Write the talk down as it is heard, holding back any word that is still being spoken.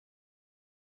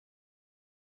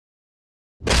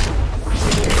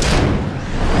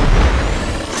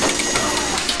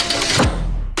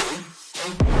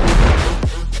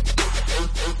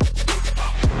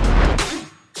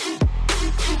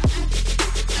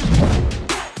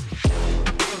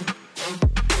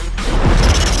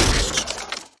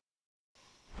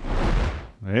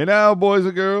Hey now, boys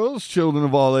and girls, children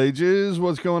of all ages,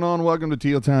 what's going on? Welcome to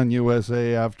Teal Town,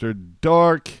 USA After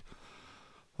Dark.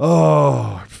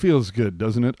 Oh, it feels good,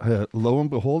 doesn't it? Lo and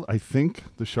behold, I think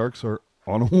the Sharks are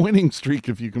on a winning streak,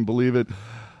 if you can believe it.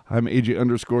 I'm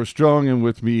AJ_Strong, and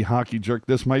with me, Hockey Jerk.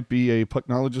 This might be a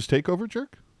Pucknologist takeover,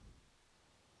 Jerk?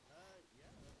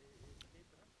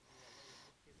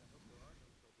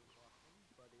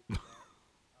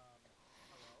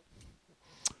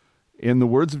 In the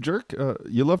words of Jerk,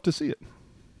 you love to see it.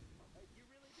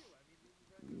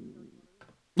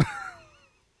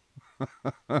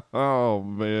 Oh,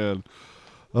 man.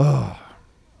 Oh.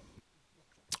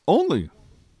 Only,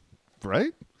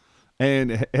 right?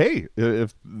 And hey,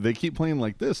 if they keep playing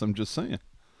like this, I'm just saying.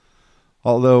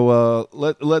 Although,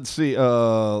 let's see.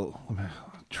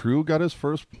 True got his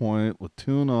first point.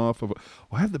 Latoon off of.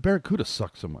 Why have the Barracuda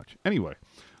suck so much? Anyway,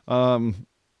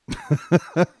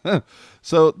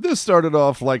 so this started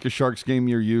off like a Sharks game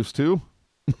you're used to.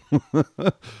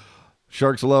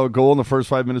 Sharks allow a goal in the first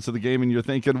 5 minutes of the game, and you're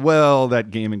thinking, well,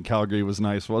 that game in Calgary was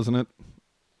nice, wasn't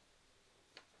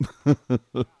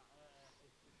it?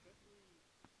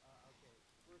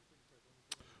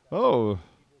 Oh,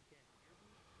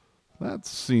 that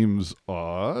seems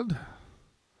odd.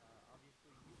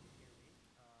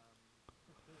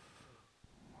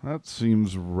 That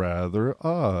seems rather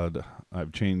odd.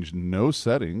 I've changed no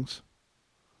settings.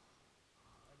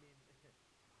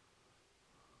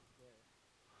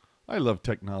 I love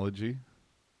technology.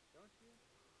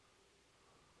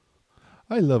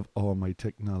 I love all my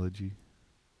technology.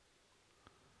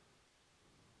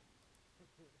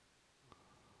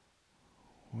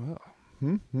 Well,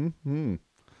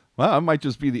 Well, it might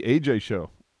just be the AJ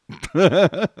show.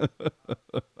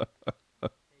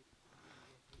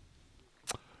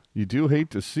 You do hate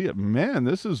to see it. Man,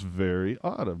 this is very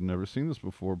odd. I've never seen this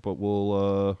before, but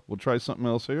we'll try something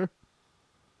else here.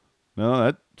 No,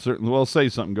 that certainly. Well, say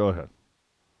something. Go ahead.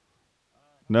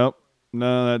 Nope.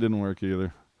 No, that didn't work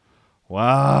either.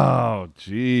 Wow.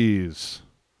 Jeez.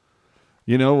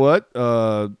 You know what?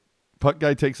 Puck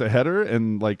guy takes a header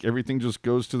and like everything just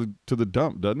goes to the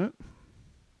dump, doesn't it?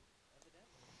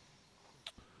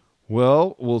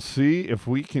 Well, we'll see if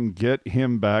we can get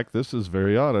him back. This is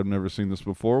very odd. I've never seen this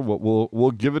before.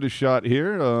 We'll give it a shot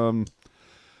here.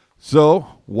 So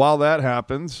while that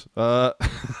happens, let's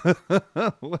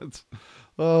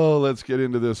get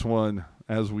into this one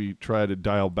as we try to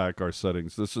dial back our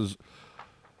settings.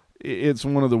 It's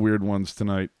one of the weird ones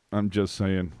tonight. I'm just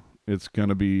saying, it's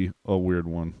gonna be a weird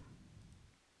one.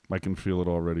 I can feel it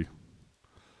already.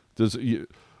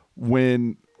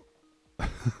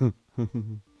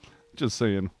 Just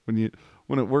saying, when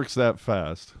it works that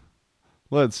fast.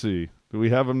 Let's see. Do we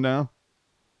have him now?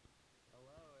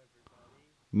 Hello,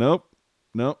 everybody.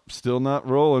 Nope. Still not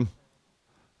rolling.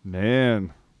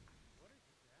 Man.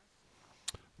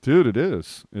 Dude, it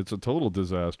is. It's a total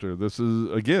disaster. This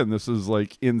is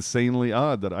like insanely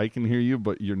odd that I can hear you,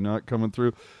 but you're not coming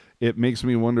through. It makes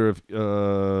me wonder if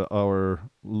our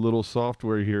little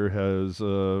software here has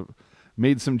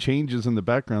made some changes in the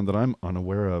background that I'm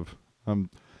unaware of. I'm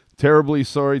terribly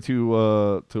sorry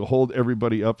to hold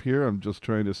everybody up here. I'm just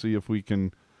trying to see if we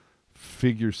can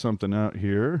figure something out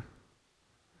here.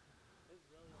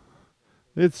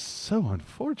 It's so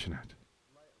unfortunate.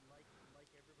 Like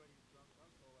everybody's drunk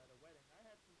uncle at a wedding. I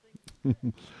had some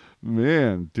things to say.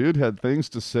 Man, dude had things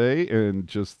to say, and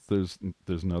just there's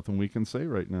nothing we can say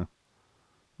right now.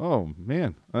 Oh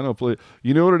man, I don't play.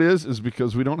 You know what it is? Is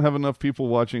because we don't have enough people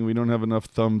watching. We don't have enough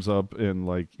thumbs up and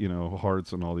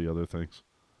hearts and all the other things.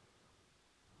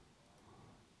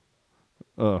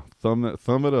 Thumb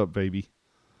it up, baby.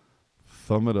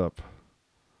 Thumb it up.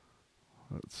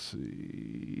 Let's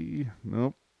see.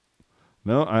 Nope.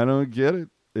 No, I don't get it.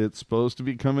 It's supposed to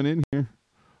be coming in here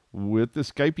with the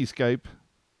Skype.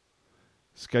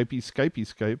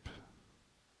 Skype.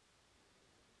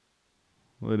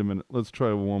 Wait a minute. Let's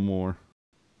try one more.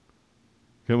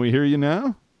 Can we hear you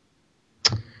now?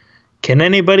 Can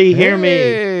anybody hear me?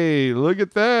 Hey, look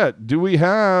at that. Do we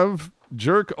have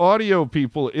Jerk audio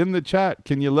people in the chat?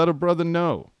 Can you let a brother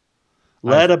know?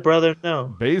 Let a brother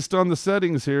know. Based on the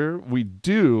settings here, we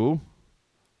do,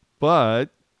 but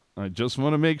I just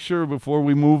want to make sure before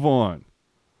we move on.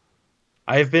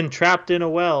 I've been trapped in a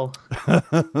well.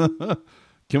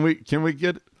 Can we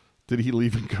get? Did he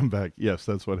leave and come back? Yes,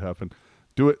 that's what happened.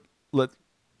 Do it. Let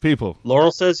people.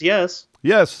 Laurel says yes.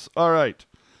 Yes. All right.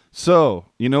 So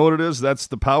you know what it is? That's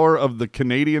the power of the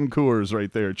Canadian Coors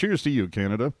right there. Cheers to you,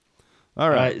 Canada. All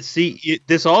right.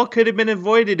 This all could have been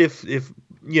avoided if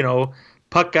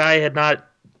Puck guy had not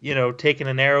taken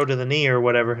an arrow to the knee or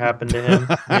whatever happened to him.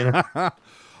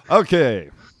 Okay.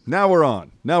 Now we're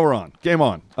on. Game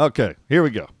on. Okay, here we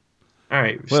go. All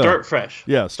right, Well, start fresh.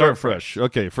 Yeah, start fresh.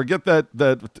 Okay, forget that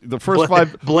the first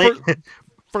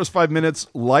first 5 minutes,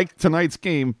 like tonight's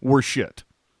game, were shit.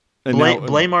 And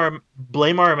Blame our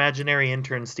imaginary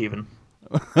intern Steven.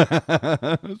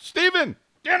 Steven,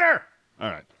 dinner. All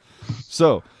right.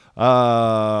 So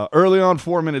early on,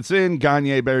 4 minutes in,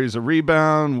 Gagne buries a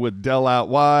rebound with Dell out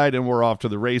wide, and we're off to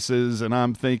the races. And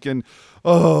I'm thinking,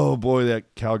 oh boy,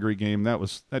 that Calgary game,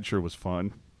 that sure was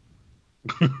fun.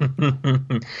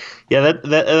 Yeah,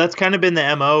 that's kind of been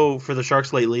the MO for the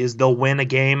Sharks lately. Is they'll win a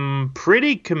game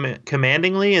pretty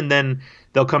commandingly, and then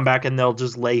they'll come back and they'll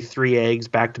just lay 3 eggs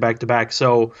back to back to back.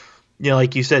 So,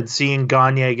 like you said, seeing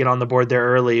Gagne get on the board there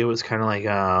early, it was kind of like,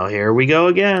 oh, here we go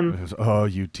again. Oh,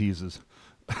 you teases.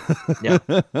 Yeah.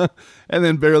 And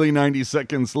then barely 90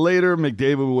 seconds later,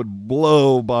 McDavid would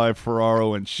blow by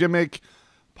Ferraro and Shimmick.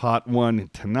 Pot won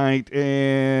tonight,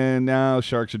 and now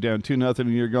Sharks are down 2-0,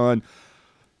 and you're going,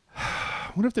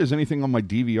 I wonder if there's anything on my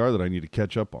DVR that I need to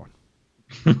catch up on.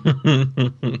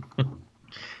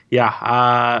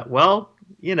 Yeah. Well,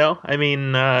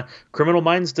 Criminal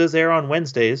Minds does air on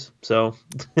Wednesdays, so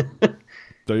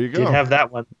there you go.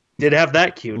 Did have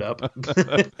that queued up.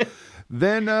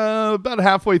 Then about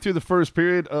halfway through the first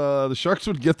period, the Sharks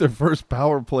would get their first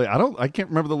power play. I can't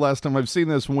remember the last time I've seen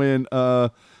this when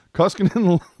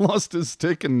Koskinen lost his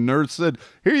stick and Nurse said,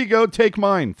 "Here you go, take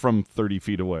mine," from 30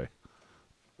 feet away.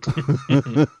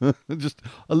 Just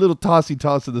a little toss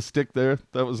of the stick there.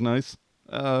 That was nice.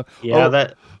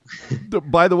 That.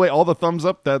 By the way, all the thumbs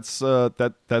up. That's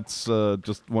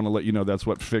just want to let you know that's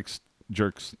what fixed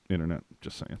Jerk's internet.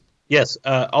 Just saying. Yes,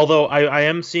 although I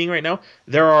am seeing right now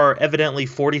there are evidently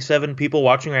 47 people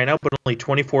watching right now, but only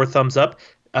 24 thumbs up.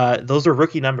 Those are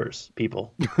rookie numbers,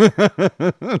 people.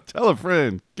 Tell a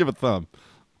friend. Give a thumb.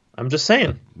 I'm just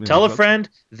saying. Tell a friend.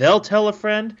 They'll tell a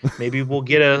friend. Maybe we'll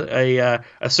get a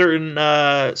certain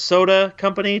soda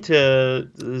company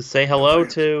to say hello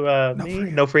to me.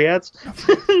 No free ads.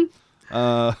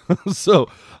 So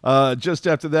just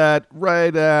after that,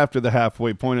 right after the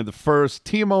halfway point of the first,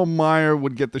 Timo Meier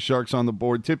would get the Sharks on the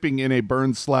board, tipping in a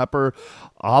Burns slapper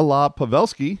a la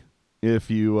Pavelski. If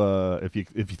you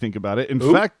think about it, in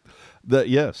fact, that's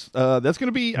going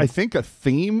to be, I think, a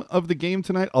theme of the game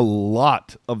tonight. A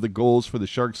lot of the goals for the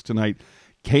Sharks tonight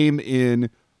came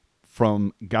in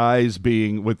from guys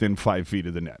being within 5 feet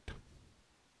of the net.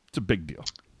 It's a big deal.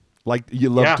 Like,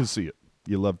 you love to see it.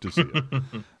 You love to see it.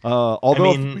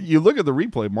 Although, if you look at the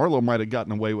replay, Marleau might have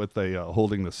gotten away with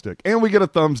holding the stick, and we get a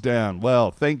thumbs down.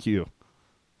 Well, thank you.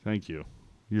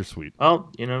 You're sweet.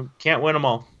 Well, can't win them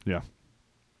all. Yeah.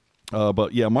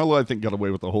 But yeah, Marleau, I think, got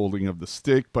away with the holding of the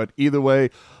stick. But either way,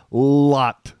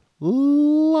 lots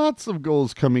of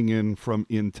goals coming in from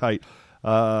in tight.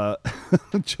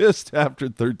 Just after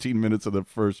 13 minutes of the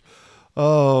first.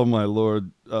 Oh, my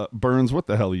Lord. Burns, what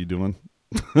the hell are you doing?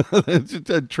 It's just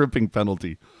a tripping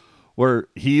penalty where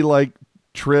he,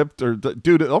 tripped.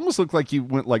 Dude, it almost looked like he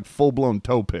went, full-blown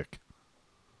toe pick.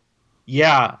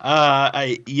 Yeah.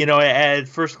 At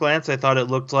first glance, I thought it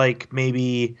looked like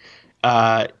maybe...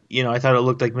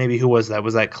 who was that?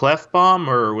 Was that Clefbaum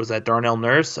or was that Darnell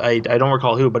Nurse? I don't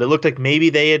recall who, but it looked like maybe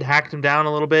they had hacked him down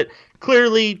a little bit.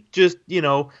 Clearly just,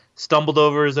 stumbled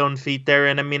over his own feet there.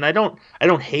 And I don't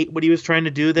hate what he was trying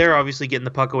to do there, obviously getting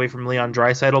the puck away from Leon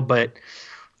Draisaitl, but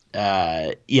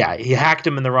he hacked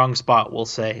him in the wrong spot, we'll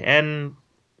say. And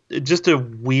just a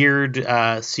weird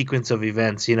sequence of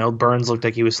events, Burns looked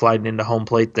like he was sliding into home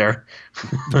plate there.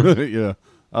 Yeah.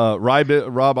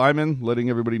 Rob Iman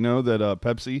letting everybody know that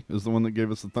Pepsi is the one that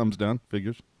gave us the thumbs down.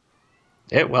 Figures.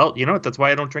 Well, that's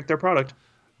why I don't drink their product.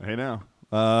 Hey, now.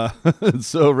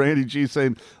 So Randy G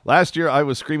saying, last year I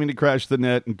was screaming to crash the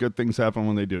net, and good things happen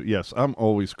when they do. Yes, I'm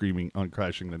always screaming on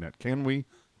crashing the net. Can we?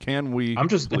 Please?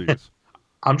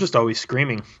 I'm just always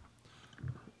screaming.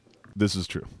 This is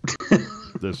true.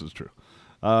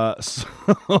 So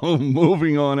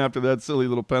moving on after that silly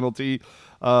little penalty,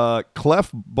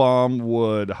 Clefbaum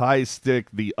would high stick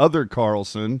the other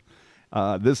Carlson,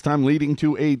 this time leading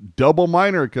to a double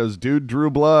minor because dude drew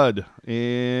blood.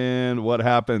 And what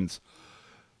happens?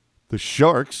 The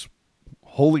Sharks,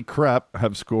 holy crap,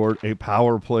 have scored a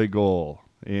power play goal.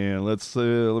 And let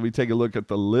me take a look at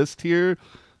the list here.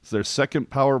 It's their second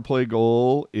power play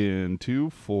goal in 2,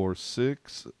 4,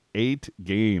 6, 8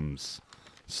 games.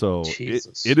 So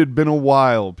it had been a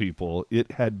while, people.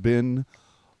 It had been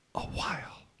a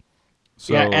while.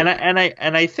 So, yeah, and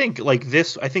I think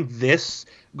this. I think this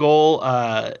goal,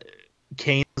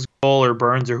 Kane's goal or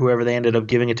Burns or whoever they ended up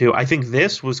giving it to. I think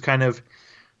this was kind of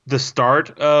the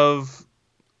start of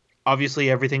obviously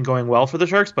everything going well for the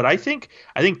Sharks, but I think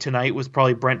tonight was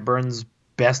probably Brent Burns'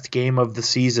 best game of the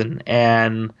season,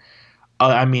 and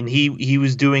I mean he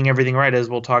was doing everything right, as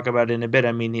we'll talk about in a bit.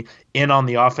 I mean, in on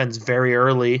the offense very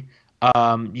early,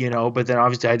 but then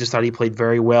obviously I just thought he played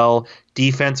very well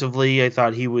defensively. I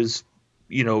thought he was,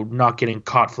 not getting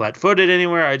caught flat-footed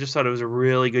anywhere. I just thought it was a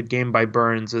really good game by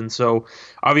Burns, and so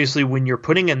obviously when you're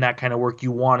putting in that kind of work,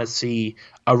 you want to see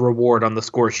a reward on the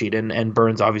score sheet, and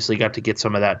Burns obviously got to get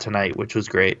some of that tonight, which was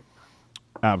great.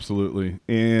 Absolutely.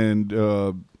 And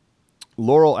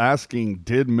Laurel asking,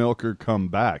 did Milker come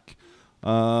back?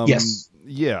 Yes,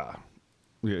 Yeah.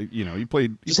 He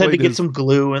played. He just had to played get his, some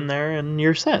glue in there, and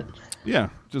you're set. Yeah,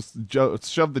 just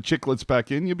shove the chiclets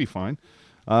back in. You'll be fine.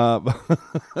 Uh,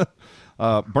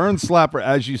 Burn slapper,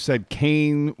 as you said,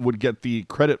 Kane would get the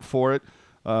credit for it.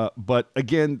 But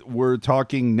again, we're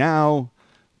talking now.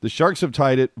 The Sharks have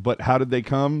tied it, but how did they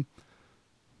come?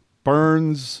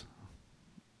 Burns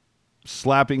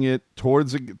slapping it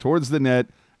towards the net,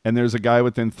 and there's a guy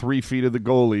within 3 feet of the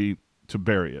goalie to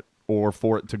bury it or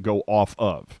for it to go off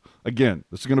of. Again,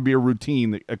 this is going to be a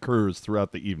routine that occurs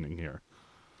throughout the evening here.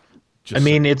 I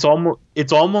mean, it's almost,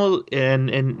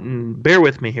 and bear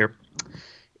with me here.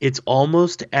 It's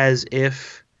almost as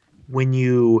if when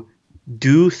you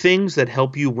do things that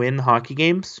help you win hockey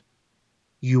games,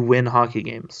 you win hockey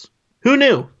games. Who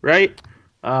knew, right?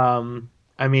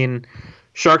 I mean,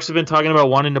 Sharks have been talking about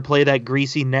wanting to play that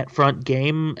greasy net front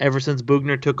game ever since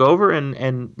Bugner took over,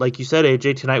 and like you said,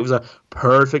 AJ, tonight was a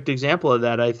perfect example of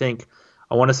that. I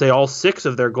want to say all 6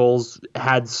 of their goals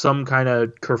had some kind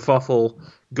of kerfuffle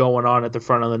going on at the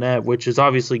front of the net, which is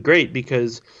obviously great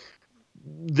because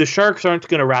the Sharks aren't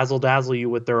going to razzle dazzle you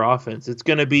with their offense. It's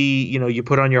going to be, you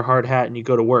put on your hard hat and you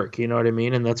go to work. You know what I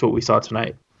mean? And that's what we saw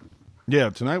tonight. Yeah,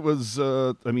 tonight was.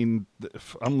 I'm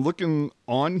looking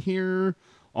on here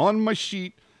on my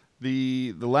sheet.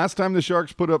 The last time the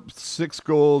Sharks put up 6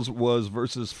 goals was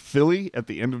versus Philly at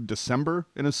the end of December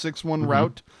in a 6-1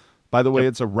 rout. By the way,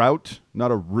 It's a rout,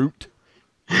 not a route.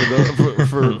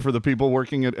 For the people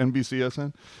working at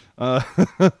NBCSN.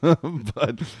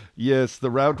 But yes, the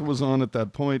route was on at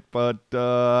that point. But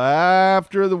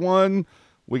after the one,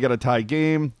 we got a tie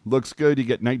game. Looks good. You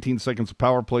get 19 seconds of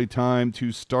power play time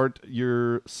to start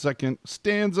your second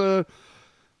stanza.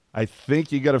 I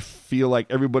think you got to feel like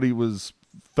everybody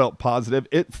felt positive.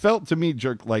 It felt to me,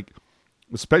 Jerk, like,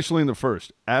 especially in the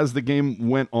first, as the game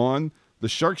went on, the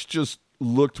Sharks just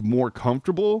looked more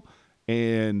comfortable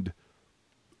and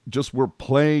just were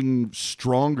playing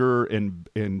stronger and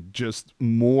just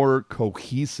more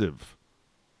cohesive.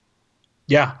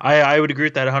 Yeah, I would agree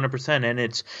with that 100%. And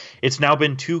it's now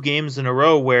been 2 games in a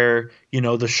row where,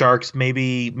 the Sharks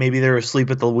maybe they're asleep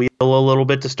at the wheel a little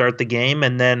bit to start the game,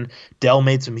 and then Dell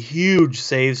made some huge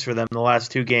saves for them the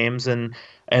last 2 games, and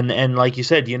like you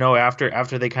said,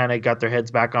 after they kind of got their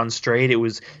heads back on straight, it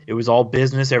was all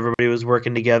business. Everybody was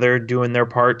working together, doing their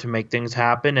part to make things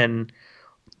happen, and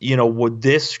would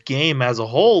this game as a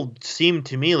whole seemed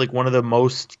to me like one of the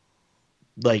most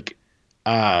like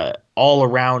all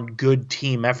around good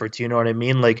team efforts. You know what I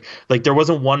mean? Like there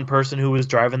wasn't one person who was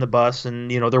driving the bus, and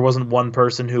there wasn't one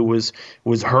person who was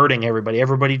hurting everybody.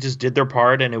 Everybody just did their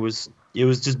part, and it was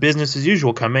just business as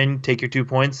usual. Come in, take your 2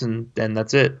 points, and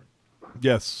that's it.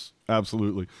 Yes,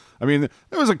 absolutely. I mean,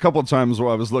 there was a couple of times where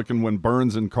I was looking when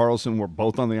Burns and Carlson were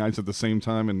both on the ice at the same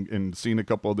time and seeing a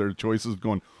couple of their choices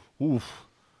going, oof.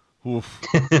 Oof.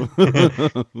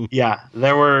 Yeah,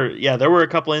 there were a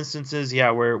couple instances,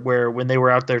 where when they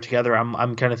were out there together,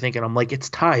 I'm kind of thinking, I'm like,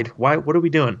 it's tied. Why? What are we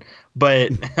doing?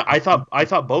 But I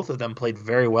thought both of them played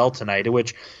very well tonight.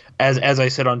 Which, as I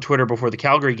said on Twitter before the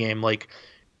Calgary game, like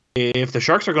if the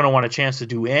Sharks are going to want a chance to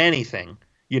do anything,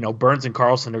 Burns and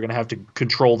Carlson are going to have to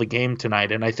control the game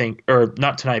tonight. And I think, or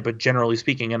not tonight, but generally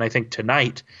speaking, and I think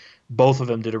tonight, both of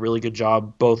them did a really good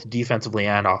job, both defensively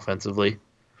and offensively.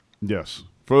 Yes.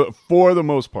 For the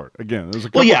most part, again, there's a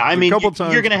couple. Well, yeah, I mean, couple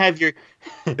times you're going to have your.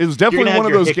 It was definitely one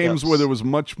of those hiccups. games where there was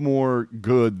much more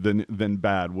good than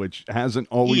bad, which hasn't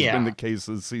always been the case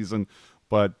this season.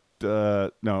 But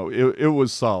no, it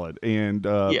was solid, and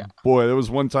boy, there was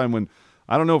one time when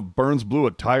I don't know if Burns blew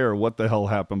a tire or what the hell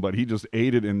happened, but he just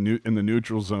ate it in the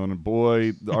neutral zone, and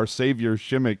boy, our savior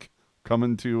Shimmick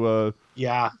coming to make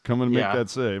that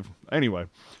save. Anyway,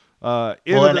 I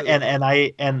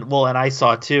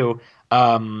saw too.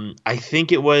 I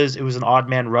think it was an odd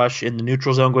man rush in the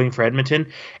neutral zone going for Edmonton,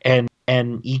 and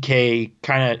EK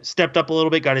kind of stepped up a little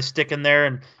bit, got his stick in there,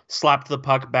 and slapped the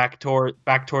puck back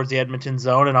towards the Edmonton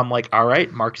zone. And I'm like, all right,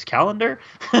 Mark's calendar.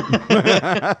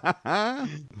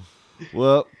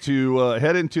 Well, to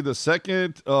head into the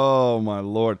second, oh my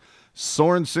Lord,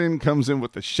 Sorensen comes in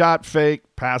with the shot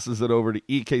fake, passes it over to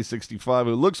EK65,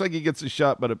 who looks like he gets a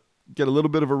shot, but get a little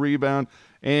bit of a rebound.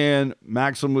 And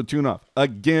Maxim Latunov,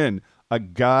 again, a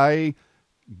guy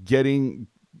getting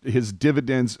his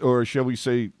dividends, or shall we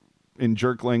say in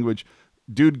jerk language,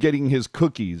 dude getting his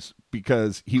cookies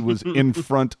because he was in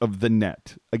front of the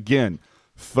net. Again,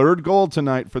 third goal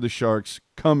tonight for the Sharks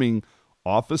coming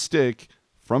off a stick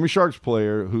from a Sharks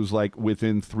player who's like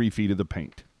within 3 feet of the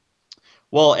paint.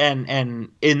 Well, and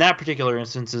in that particular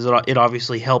instance, it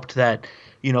obviously helped that,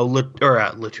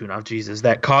 Latunov, Jesus,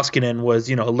 that Koskinen was,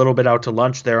 a little bit out to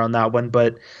lunch there on that one.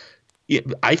 But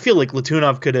I feel like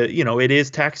Latunov could have, it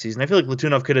is tax season. I feel like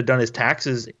Latunov could have done his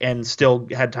taxes and still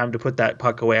had time to put that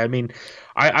puck away. I mean,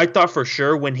 I thought for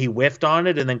sure when he whiffed on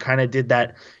it and then kind of did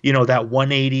that, that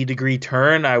 180-degree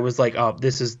turn, I was like, oh,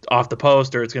 this is off the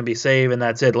post or it's going to be save, and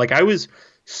that's it. Like, I was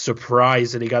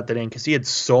surprised that he got that in because he had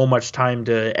so much time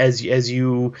to, as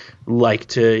you like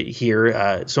to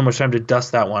hear, so much time to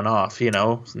dust that one off, You think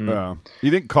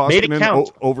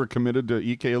Koskinen overcommitted to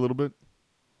EK a little bit?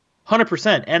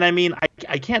 100%. And I mean,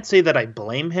 I can't say that I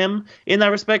blame him in that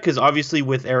respect because obviously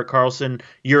with Erik Karlsson,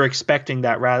 you're expecting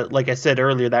that, like I said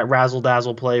earlier, that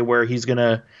razzle-dazzle play where he's going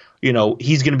to,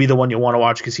 he's going to be the one you want to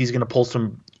watch because he's going to pull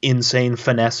some insane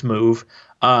finesse move.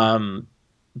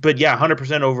 But yeah,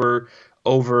 100%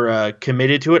 over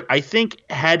committed to it. I think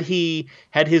had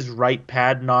his right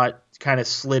pad not kind of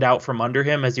slid out from under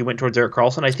him as he went towards Erik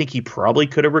Karlsson, I think he probably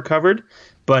could have recovered.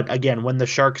 But again, when the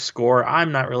Sharks score,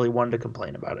 I'm not really one to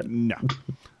complain about it. No.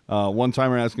 One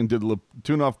timer asking, did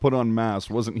Latunov put on mass?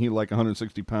 Wasn't he like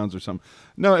 160 pounds or something?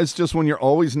 No, it's just when you're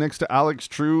always next to Alex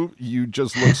True, you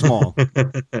just look small.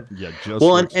 Yeah, just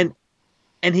well, and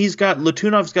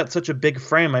Latunov's got such a big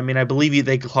frame. I mean, I believe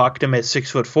they clocked him at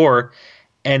 6'4",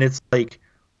 and it's like,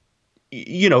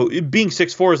 being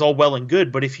 6'4" is all well and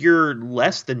good, but if you're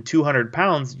less than 200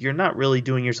 pounds, you're not really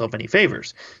doing yourself any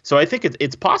favors. So I think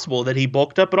it's possible that he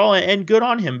bulked up at all, and good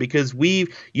on him, because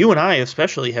you and I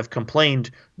especially have complained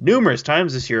numerous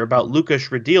times this year about Lukas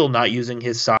Radil not using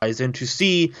his size, and to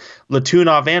see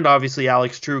Latunov and obviously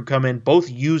Alex True come in, both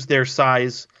use their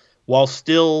size while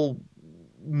still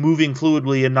moving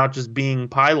fluidly and not just being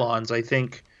pylons, I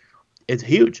think it's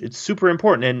huge. It's super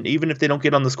important. And even if they don't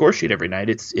get on the score sheet every night,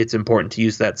 it's important to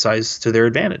use that size to their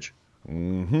advantage.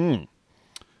 Mm-hmm.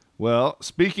 Well,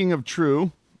 speaking of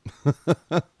True,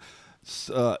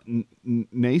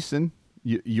 Nason,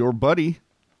 your buddy,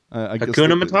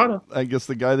 Hakuna Matata. I guess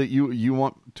the guy that you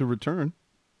want to return.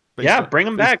 Bring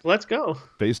him back. Let's go.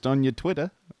 Based on your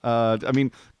Twitter. I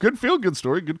mean, good feel-good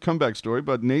story, good comeback story.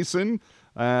 But Nason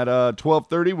at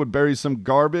 12:30 would bury some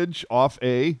garbage off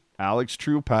a Alex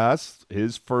True pass,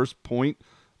 his first point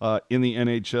in the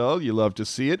NHL. You love to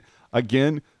see it.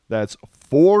 Again, that's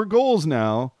 4 goals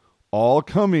now, all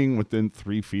coming within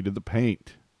 3 feet of the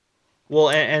paint.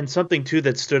 Well, and something too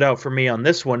that stood out for me on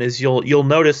this one is you'll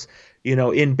notice,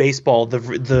 in baseball,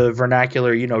 the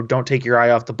vernacular, don't take your eye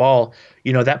off the ball.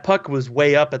 That puck was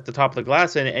way up at the top of the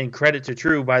glass, and credit to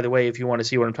True, by the way, if you want to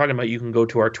see what I'm talking about, you can go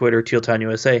to our Twitter, Teal Town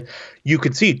USA. You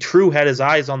could see True had his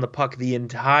eyes on the puck the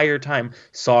entire time,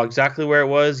 saw exactly where it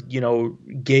was,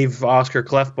 gave Oscar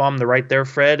Klefbom the right there,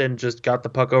 Fred, and just got the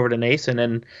puck over to Nason.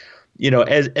 And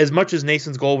as much as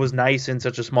Nason's goal was nice in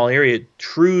such a small area,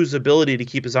 True's ability to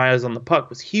keep his eyes on the puck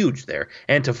was huge there,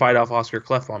 and to fight off Oscar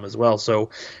Klefbom as well.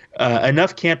 So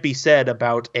enough can't be said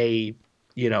about a,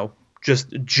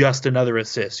 just another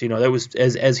assist. That was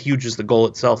as huge as the goal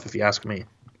itself, if you ask me.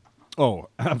 Oh,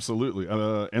 absolutely.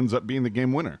 Ends up being the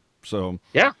game winner. So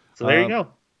yeah, so there you go.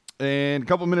 And a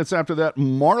couple minutes after that,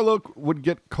 Marlowe would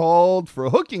get called for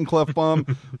hooking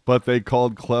Klefbom, but they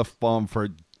called Klefbom for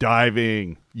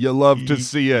diving. You love to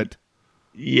see it.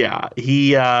 Yeah,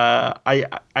 he. I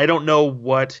don't know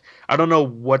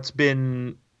what's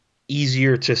been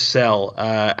easier to sell,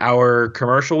 our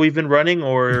commercial we've been running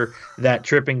or that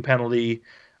tripping penalty.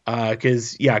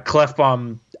 Because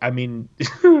Klefbom. I mean,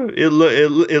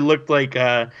 it looked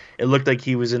like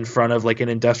he was in front of like an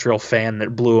industrial fan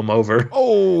that blew him over.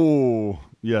 Oh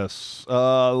yes,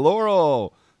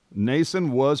 Laurel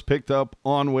Nason was picked up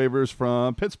on waivers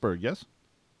from Pittsburgh. Yes.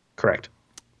 Correct.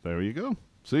 There you go.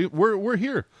 See, we're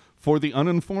here for the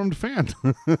uninformed fan.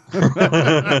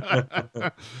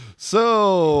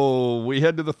 So we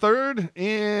head to the third,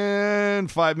 and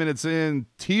 5 minutes in,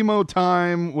 Timo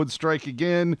time would strike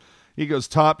again. He goes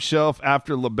top shelf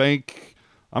after LeBanc.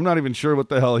 I'm not even sure what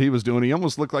the hell he was doing. He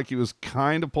almost looked like he was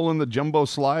kind of pulling the jumbo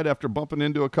slide after bumping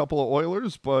into a couple of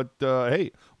Oilers. But,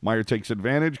 hey, Meyer takes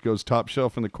advantage, goes top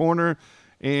shelf in the corner.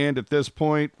 And at this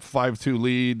point, 5-2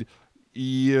 lead.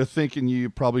 You're thinking you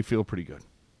probably feel pretty good.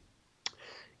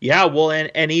 Yeah, well,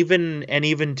 and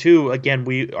even too, again,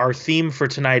 we our theme for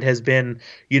tonight has been,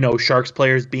 Sharks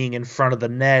players being in front of the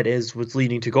net is what's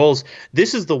leading to goals.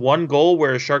 This is the one goal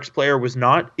where a Sharks player was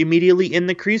not immediately in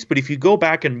the crease, but if you go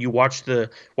back and you watch the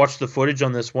footage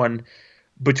on this one,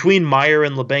 between Meyer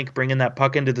and LeBanc bringing that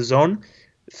puck into the zone,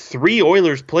 three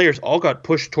Oilers players all got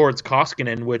pushed towards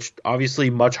Koskinen, which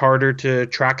obviously much harder to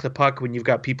track the puck when you've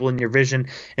got people in your vision,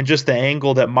 and just the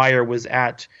angle that Meyer was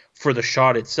at for the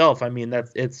shot itself. I mean,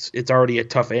 it's already a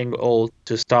tough angle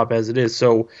to stop as it is.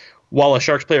 So while a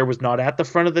Sharks player was not at the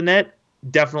front of the net,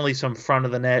 definitely some front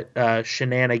of the net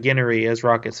shenaniganery, as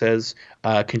Rocket says,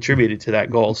 contributed to that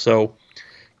goal. So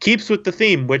keeps with the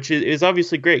theme, which is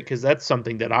obviously great because that's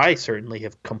something that I certainly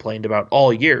have complained about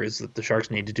all year, is that the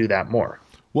Sharks need to do that more.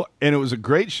 Well, and it was a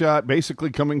great shot, basically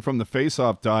coming from the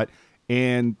face-off dot,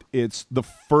 and it's the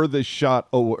furthest shot,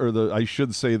 I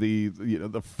should say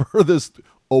the furthest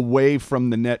away from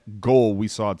the net goal we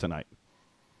saw tonight.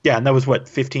 Yeah, and that was what,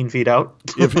 15 feet out?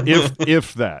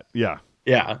 if that, yeah.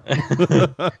 Yeah.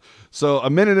 So a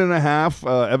minute and a half.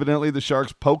 Evidently, the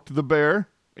Sharks poked the bear,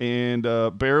 and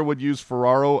Bear would use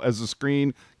Ferraro as a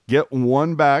screen, get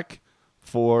one back.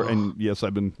 And yes,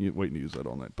 I've been waiting to use that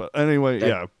all night. But anyway,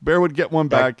 Bear would get one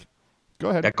back. Go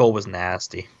ahead. That goal was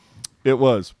nasty. It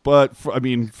was. But,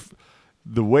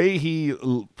 the way he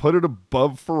put it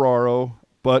above Ferraro,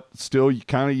 but still you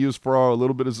kind of used Ferraro a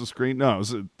little bit as a screen. No,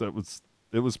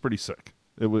 it was pretty sick.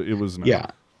 It was nice. Yeah.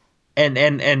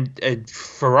 And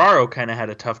Ferraro kind of had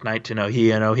a tough night to know.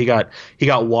 He got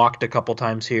walked a couple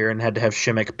times here and had to have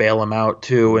Shimmick bail him out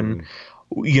too. And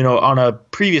on a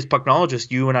previous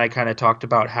Pucknologist, you and I kind of talked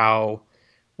about how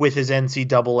with his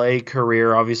NCAA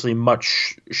career, obviously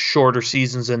much shorter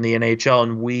seasons in the NHL,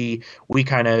 and we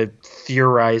kind of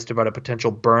theorized about a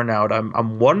potential burnout.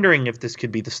 I'm wondering if this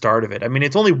could be the start of it. I mean,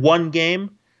 it's only one game,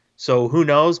 so who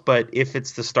knows? But if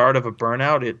it's the start of a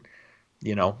burnout,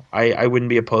 I wouldn't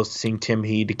be opposed to seeing Tim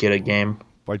Heed get a game.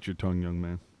 Bite your tongue, young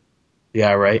man.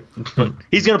 Yeah, right.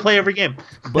 He's gonna play every game.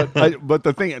 But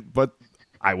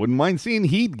I wouldn't mind seeing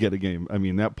Heed get a game. I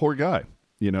mean, that poor guy.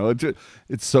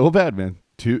 It's so bad, man.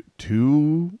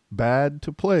 Too bad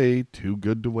to play, too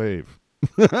good to wave.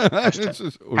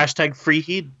 Hashtag free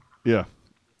Heed. Yeah.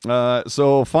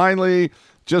 So finally,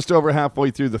 just over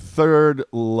halfway through the third,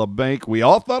 LeBanc. We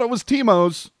all thought it was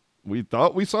Timo's. We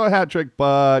thought we saw a hat trick,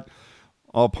 but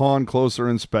upon closer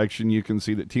inspection, you can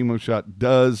see that Timo's shot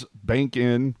does bank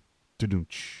in,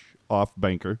 off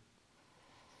banker.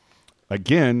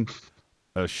 Again,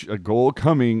 a goal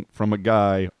coming from a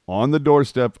guy on the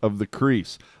doorstep of the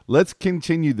crease. Let's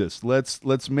continue this.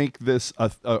 Let's make this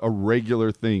a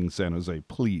regular thing, San Jose,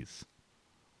 please.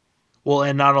 Well,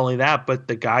 and not only that, but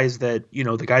the guys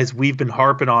we've been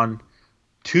harping on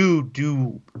to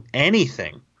do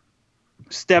anything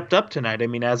stepped up tonight. I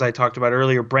mean, as I talked about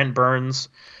earlier, Brent Burns,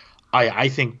 I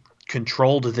think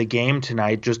controlled the game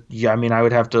tonight. I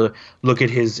would have to look at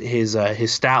his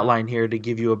stat line here to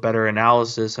give you a better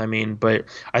analysis. I mean, but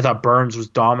I thought Burns was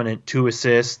dominant. 2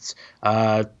 assists,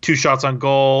 2 shots on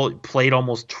goal. Played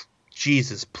almost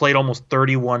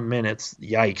 31 minutes.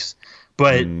 Yikes!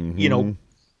 But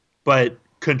but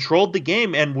controlled the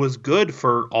game and was good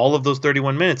for all of those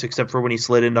 31 minutes, except for when he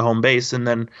slid into home base. And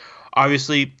then,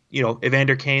 obviously,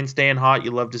 Evander Kane staying hot. You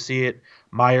love to see it.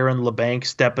 Meyer and LeBanc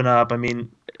stepping up. I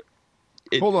mean,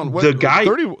 hold on. The guy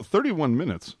 31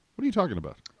 minutes. What are you talking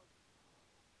about?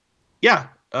 Yeah.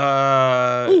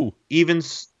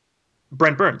 Evens,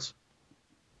 Brent Burns.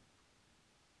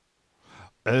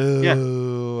 Oh, yeah.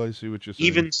 I see what you're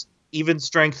saying. Even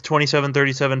strength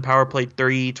 27-37, power play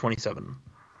 3-27.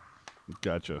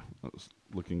 Gotcha. I was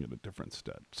looking at a different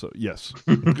stat. So yes,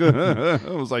 I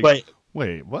was like,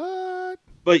 wait, what?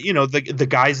 But the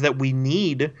guys that we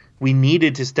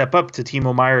needed to step up to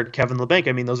Timo Meyer, Kevin LeBanc.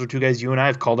 I mean, those are 2 guys you and I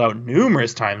have called out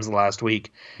numerous times last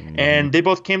week, and they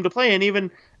both came to play. And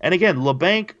again,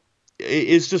 LeBanc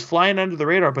is just flying under the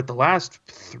radar. But the last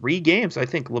 3 games, I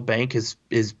think LeBanc has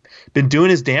been doing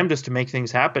his damnedest to make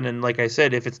things happen. And like I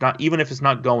said, if it's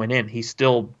not going in, he's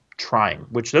still trying,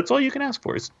 which that's all you can ask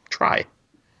for is try.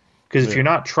 Because if you're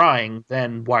not trying,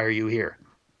 then why are you here?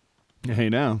 Hey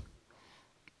now.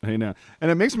 And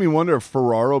it makes me wonder if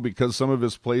Ferraro, because some of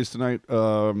his plays tonight,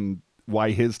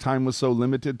 why his time was so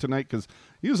limited tonight, because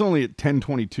he was only at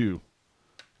 10:22.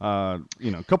 A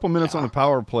couple minutes on the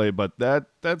power play, but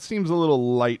that seems a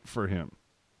little light for him.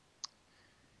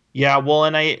 Yeah, well,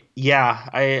 and I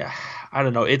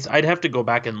don't know. I'd have to go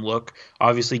back and look,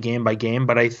 obviously game by game,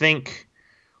 but I think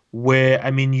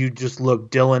you just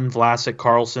look Dylan, Vlasic,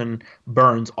 Carlson,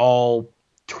 Burns, all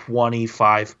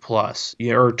 25 plus,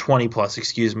 or 20 plus,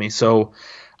 excuse me. So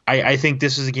I think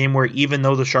this is a game where even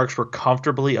though the Sharks were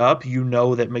comfortably up, you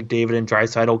know that McDavid and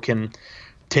Draisaitl can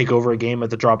take over a game at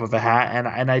the drop of a hat.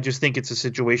 And I just think it's a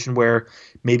situation where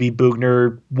maybe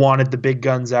Bugner wanted the big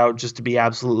guns out just to be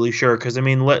absolutely sure. Because, I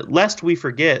mean, lest we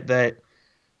forget that,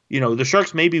 the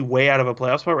Sharks may be way out of a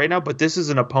playoff spot right now, but this is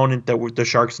an opponent that the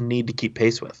Sharks need to keep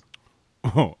pace with.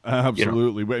 Oh,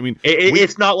 absolutely. But I mean,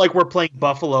 it's not like we're playing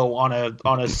Buffalo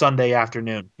on a Sunday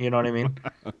afternoon. You know what I mean?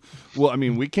 Well, I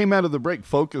mean, we came out of the break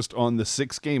focused on the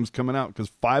 6 games coming out because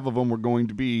 5 of them were going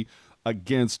to be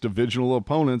against divisional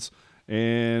opponents.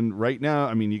 And right now,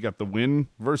 I mean, you got the win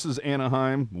versus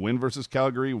Anaheim, win versus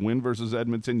Calgary, win versus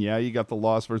Edmonton. Yeah, you got the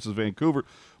loss versus Vancouver.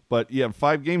 But you have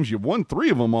 5 games. You've won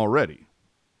 3 of them already.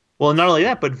 Well, not only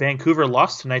that, but Vancouver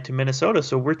lost tonight to Minnesota,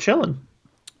 so we're chilling.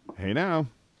 Hey, now.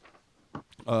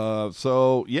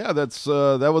 So yeah, that's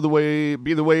that would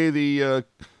be the way the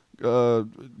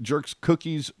Jerks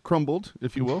cookies crumbled,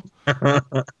 if you will.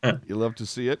 You love to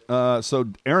see it.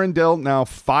 So Aaron Dell now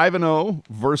 5-0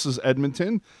 versus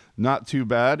Edmonton. Not too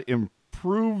bad.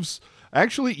 Improves.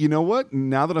 Actually, you know what?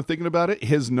 Now that I'm thinking about it,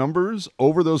 his numbers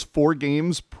over those 4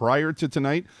 games prior to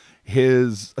tonight,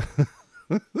 his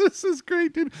this is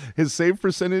great, dude. His save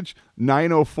percentage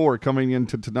 904 coming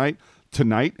into tonight.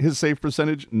 Tonight, his save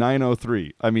percentage,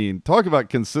 903. I mean, talk about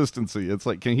consistency. It's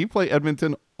like, can he play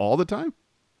Edmonton all the time?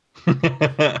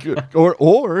 Good.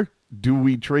 Or do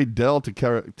we trade Dell to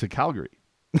Calgary?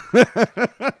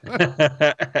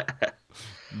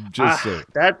 Just say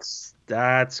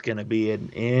that's going to be an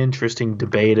interesting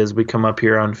debate as we come up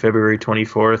here on February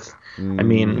 24th. I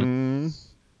mean,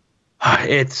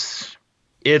 it's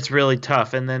really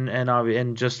tough. And then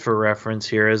and just for reference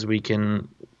here, as we can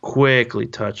quickly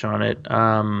touch on it.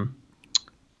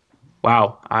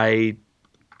 Wow. I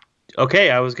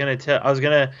was gonna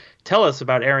tell us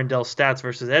about Aaron Dell's stats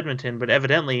versus Edmonton, but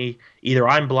evidently either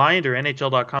I'm blind or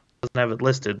NHL.com doesn't have it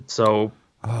listed. So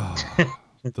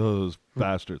those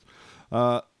bastards.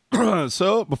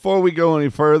 So before we go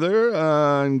any further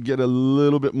and get a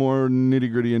little bit more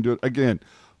nitty gritty into it, again,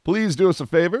 please do us a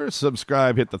favor,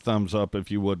 subscribe, hit the thumbs up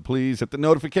if you would, please. Hit the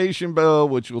notification bell,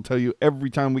 which will tell you every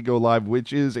time we go live,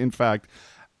 which is, in fact,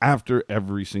 after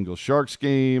every single Sharks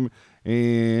game.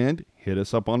 And hit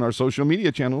us up on our social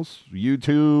media channels,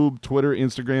 YouTube, Twitter,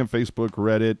 Instagram, Facebook,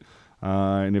 Reddit.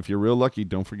 And if you're real lucky,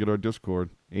 don't forget our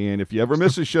Discord. And if you ever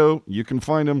miss a show, you can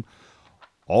find them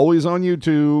always on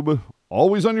YouTube,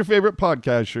 always on your favorite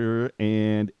podcatcher,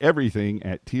 and everything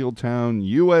at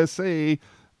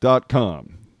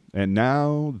tealtownusa.com. And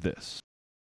now this.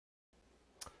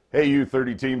 Hey, you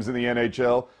 30 teams in the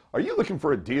NHL. Are you looking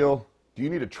for a deal? Do you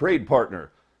need a trade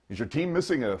partner? Is your team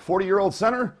missing a 40-year-old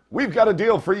center? We've got a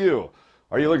deal for you.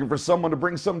 Are you looking for someone to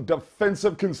bring some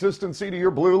defensive consistency to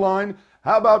your blue line?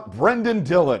 How about Brendan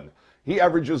Dillon? He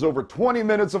averages over 20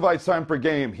 minutes of ice time per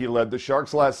game. He led the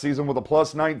Sharks last season with a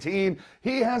plus 19.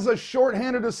 He has a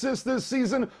shorthanded assist this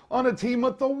season on a team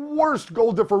with the worst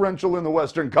goal differential in the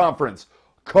Western Conference.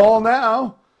 Call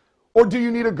now. Or do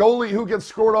you need a goalie who gets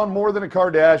scored on more than a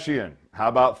Kardashian? How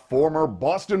about former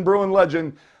Boston Bruin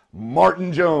legend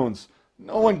Martin Jones?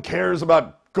 No one cares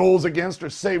about goals against or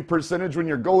save percentage when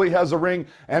your goalie has a ring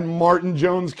and Martin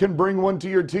Jones can bring one to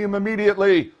your team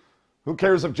immediately. Who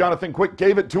cares if Jonathan Quick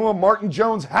gave it to him? Martin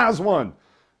Jones has one.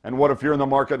 And what if you're in the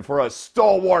market for a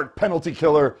stalwart penalty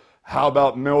killer? How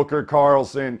about Milker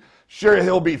Karlsson? Sure,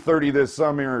 he'll be 30 this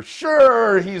summer.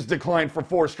 Sure, he's declined for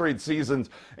 4 straight seasons.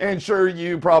 And sure,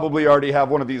 you probably already have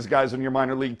one of these guys on your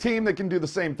minor league team that can do the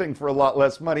same thing for a lot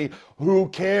less money. Who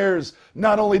cares?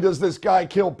 Not only does this guy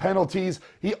kill penalties,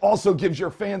 he also gives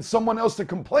your fans someone else to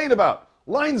complain about.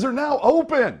 Lines are now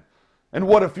open. And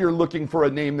what if you're looking for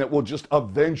a name that will just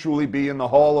eventually be in the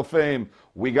Hall of Fame?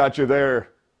 We got you there.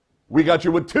 We got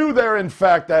you with 2 there, in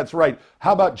fact, that's right.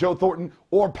 How about Joe Thornton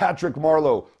or Patrick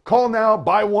Marleau? Call now,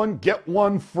 buy one, get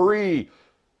one free.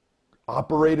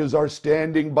 Operators are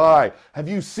standing by. Have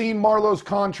you seen Marleau's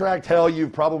contract? Hell,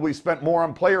 you've probably spent more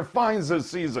on player fines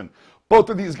this season. Both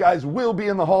of these guys will be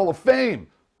in the Hall of Fame.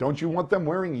 Don't you want them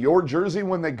wearing your jersey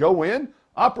when they go in?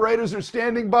 Operators are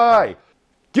standing by.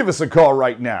 Give us a call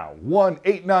right now,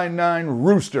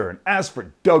 1-899-ROOSTER, and ask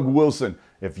for Doug Wilson.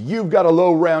 If you've got a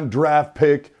low-round draft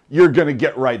pick, you're going to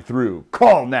get right through.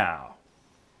 Call now.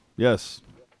 Yes,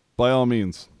 by all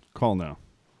means, call now.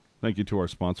 Thank you to our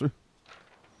sponsor.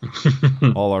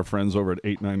 All our friends over at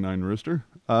 899 Rooster.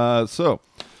 So,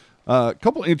 a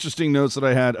couple interesting notes that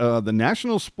I had. The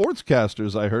national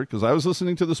sportscasters I heard, because I was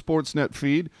listening to the Sportsnet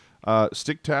feed,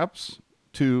 stick taps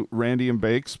to Randy and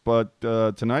Bakes, but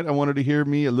tonight I wanted to hear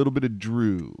me a little bit of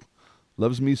Drew.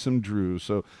 Loves me some Drew.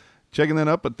 So checking that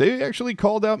up. But they actually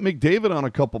called out McDavid on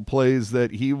a couple plays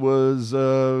that he was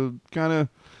kind of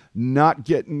not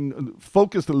getting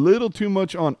focused a little too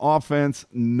much on offense,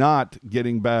 not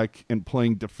getting back and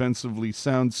playing defensively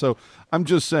sound. So I'm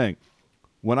just saying,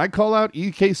 when I call out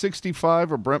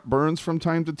EK65 or Brent Burns from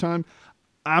time to time,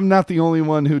 I'm not the only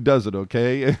one who does it,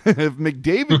 okay? If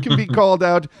McDavid can be called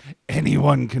out,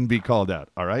 anyone can be called out,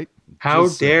 all right? How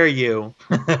dare you?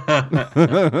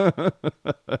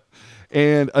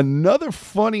 And another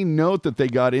funny note that they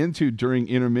got into during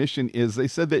intermission is they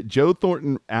said that Joe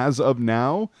Thornton, as of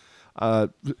now, 5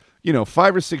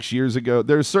 or 6 years ago,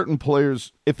 there's certain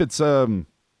players, if it's a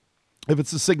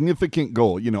significant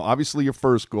goal, obviously your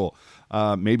first goal,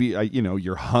 maybe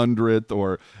your 100th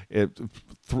or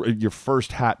your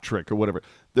first hat trick or whatever.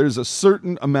 There's a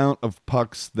certain amount of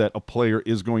pucks that a player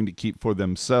is going to keep for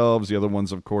themselves. The other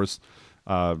ones, of course,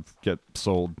 get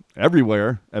sold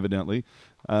everywhere, evidently.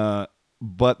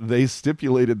 But they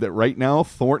stipulated that right now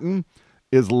Thornton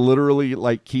is literally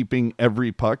like keeping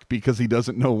every puck because he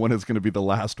doesn't know when it's going to be the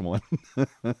last one.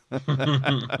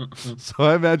 So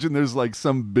I imagine there's like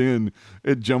some bin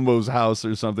at Jumbo's house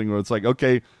or something where it's like,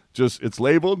 okay, it's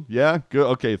labeled. Yeah, good.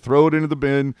 Okay, throw it into the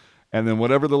bin. And then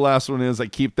whatever the last one is, I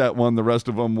keep that one. The rest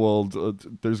of them will.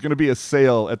 There's going to be a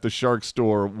sale at the Shark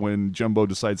store when Jumbo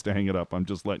decides to hang it up. I'm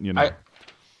just letting you know.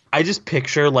 I just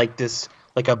picture like this,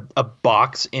 like a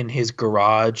box in his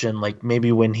garage, and like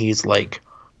maybe when he's like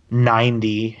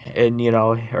 90, and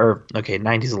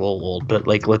 90 is a little old, but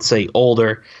like let's say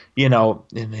older,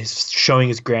 and he's showing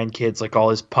his grandkids like all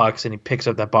his pucks, and he picks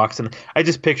up that box, and I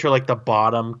just picture like the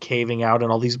bottom caving out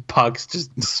and all these pucks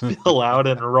just spill out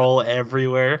and roll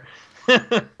everywhere.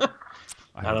 I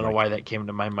don't know why that came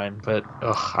to my mind, but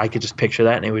I could just picture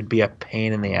that, and it would be a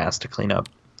pain in the ass to clean up.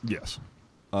 Yes.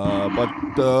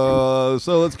 So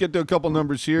let's get to a couple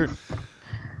numbers here.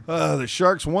 The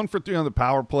Sharks 1 for 3 on the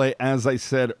power play. As I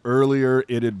said earlier,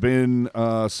 it had been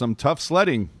some tough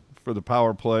sledding for the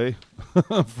power play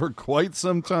for quite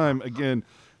some time. Again,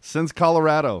 since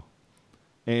Colorado.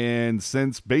 And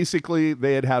since basically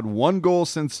they had one goal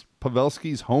since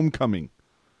Pavelski's homecoming.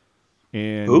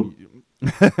 And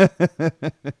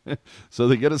so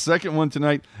they get a second one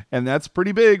tonight. And that's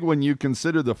pretty big when you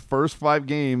consider the first 5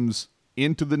 games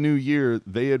into the new year,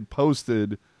 they had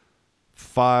posted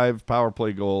 5 power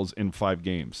play goals in 5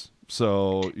 games.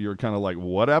 So you're kind of like,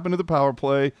 what happened to the power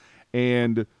play?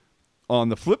 And on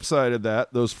the flip side of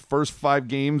that, those first 5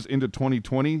 games into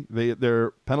 2020,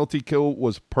 their penalty kill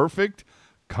was perfect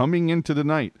coming into the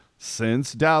night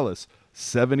since Dallas,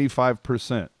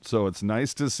 75%. So it's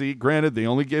nice to see. Granted, they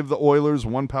only gave the Oilers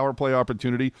 1 power play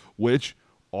opportunity, which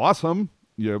awesome.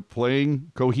 You're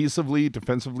playing cohesively,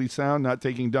 defensively sound, not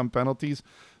taking dumb penalties.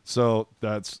 So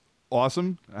that's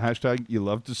awesome. Hashtag you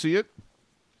love to see it.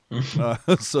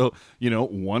 So,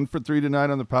 1 for 3 tonight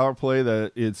on the power play.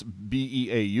 That it's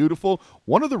BEA beautiful.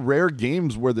 One of the rare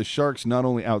games where the Sharks not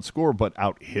only outscore but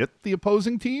out-hit the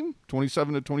opposing team,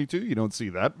 27-22. You don't see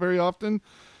that very often.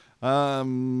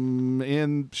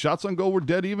 And shots on goal were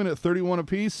dead even at 31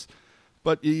 apiece.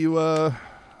 But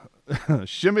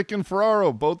Shimmick and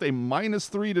Ferraro both a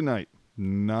 -3 tonight.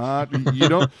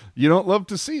 You don't love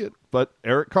to see it, but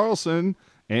Erik Karlsson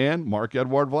and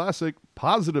Marc-Edouard Vlasic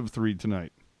 +3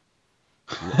 tonight.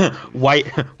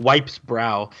 Wipes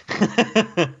brow.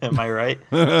 Am I right?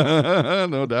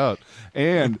 No doubt.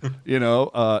 And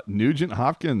Nugent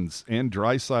Hopkins and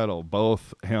Draisaitl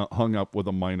both hung up with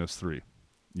a -3.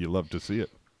 You love to see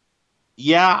it.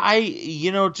 Yeah,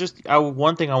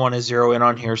 one thing I want to zero in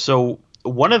on here. So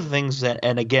one of the things that,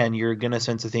 and again, you're going to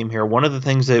sense a theme here, one of the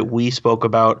things that we spoke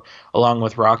about along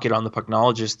with Rocket on the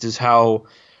Pucknologist is how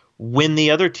when the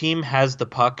other team has the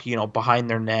puck, behind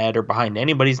their net or behind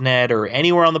anybody's net or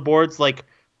anywhere on the boards, like,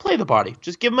 play the body.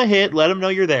 Just give them a hit. Let them know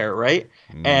you're there, right?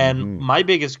 Mm-hmm. And my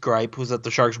biggest gripe was that the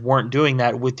Sharks weren't doing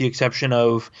that, with the exception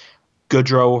of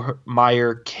Goodrow,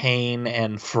 Meyer, Kane,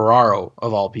 and Ferraro,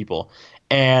 of all people.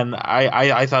 And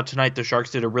I thought tonight the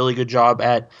Sharks did a really good job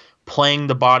at playing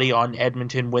the body on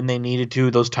Edmonton when they needed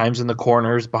to, those times in the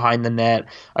corners, behind the net.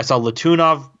 I saw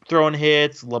Latunov throwing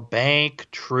hits, LeBanc,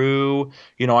 True.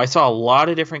 I saw a lot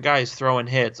of different guys throwing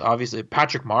hits. Obviously,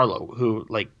 Patrick Marleau,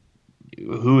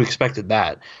 who expected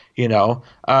that,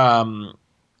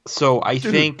 So I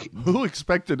think... Who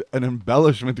expected an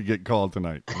embellishment to get called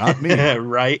tonight? Not me.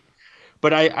 Right?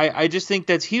 But I just think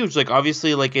that's huge. Like,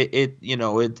 obviously, like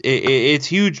it's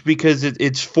huge because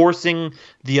it's forcing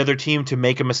the other team to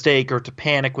make a mistake or to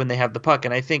panic when they have the puck.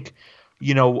 And I think,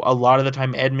 a lot of the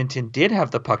time Edmonton did have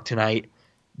the puck tonight.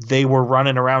 They were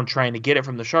running around trying to get it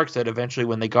from the Sharks, that eventually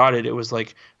when they got it, it was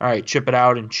like, all right, chip it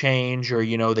out and change, or,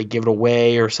 they give it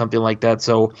away or something like that.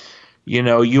 So,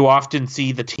 you often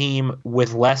see the team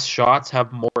with less shots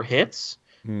have more hits,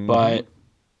 but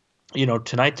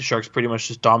tonight the Sharks pretty much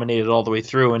just dominated all the way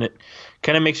through, and it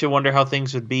kind of makes you wonder how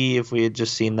things would be if we had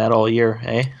just seen that all year,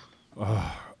 eh?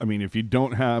 I mean, if you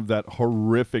don't have that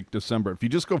horrific December, if you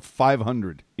just go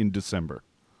 500 in December,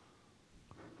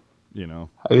 I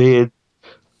mean,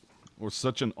 or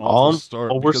such an all awful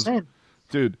start. we're saying.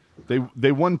 Dude,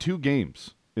 they won 2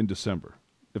 games in December.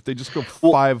 If they just go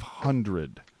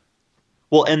 500.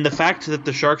 Well, and the fact that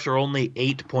the Sharks are only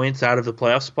 8 points out of the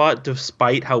playoff spot,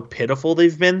 despite how pitiful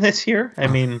they've been this year. I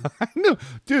mean, I know,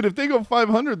 dude. If they go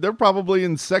 500, they're probably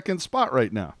in second spot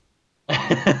right now.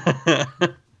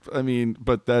 I mean,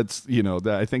 but that's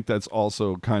I think that's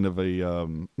also kind of a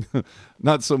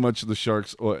not so much the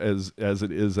Sharks as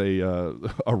it is a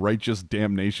righteous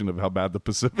damnation of how bad the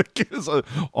Pacific is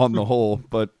on the whole.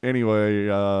 But anyway,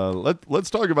 let's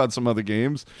talk about some other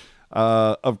games.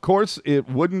 Of course, it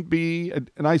wouldn't be,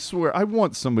 and I swear I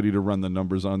want somebody to run the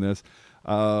numbers on this.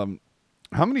 How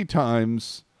many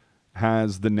times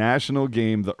has the national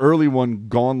game, the early one,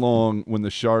 gone long when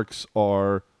the Sharks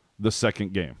are the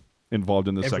second game involved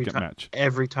in the second match?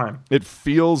 Every time. It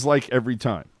feels like every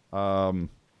time.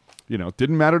 It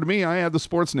didn't matter to me. I had the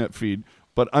Sportsnet feed,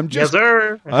 but I'm just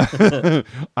yes, sir.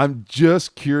 I'm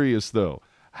just curious though.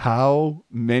 How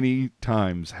many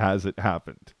times has it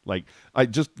happened? Like,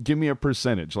 just give me a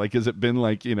percentage. Like, has it been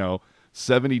like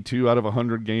 72 out of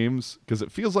 100 games? Because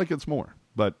it feels like it's more.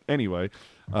 But anyway,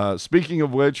 speaking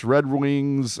of which, Red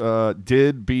Wings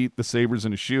did beat the Sabres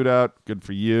in a shootout. Good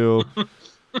for you.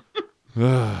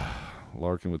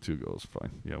 Larkin with 2 goals.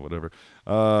 Fine. Yeah, whatever.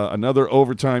 Another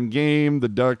overtime game. The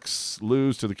Ducks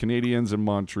lose to the Canadiens in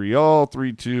Montreal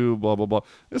 3-2, blah, blah, blah.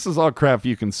 This is all crap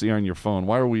you can see on your phone.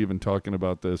 Why are we even talking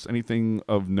about this? Anything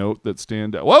of note that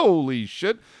stand out? Holy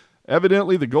shit.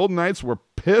 Evidently, the Golden Knights were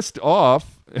pissed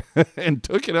off and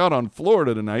took it out on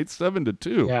Florida tonight,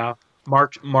 7-2. Yeah.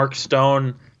 Mark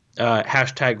Stone,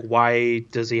 hashtag why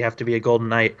does he have to be a Golden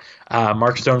Knight?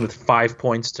 Mark Stone with 5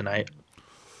 points tonight.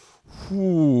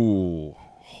 Ooh,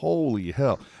 holy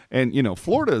hell. And,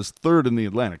 Florida is third in the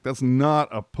Atlantic. That's not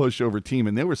a pushover team.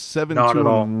 And they were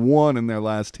 7-2-1 in their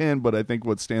last 10. But I think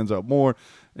what stands out more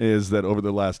is that over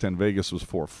the last 10, Vegas was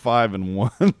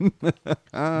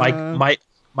 4-5-1.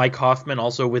 Mike Hoffman,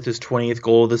 also with his 20th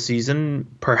goal of the season,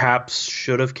 perhaps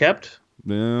should have kept.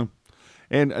 Yeah.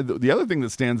 And the other thing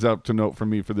that stands out to note for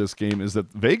me for this game is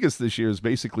that Vegas this year is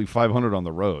basically 500 on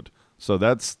the road. So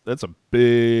that's a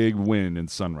big win in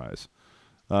Sunrise.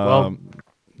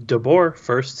 DeBoer,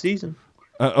 first season.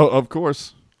 Of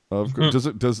course.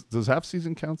 Does half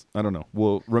season count? I don't know.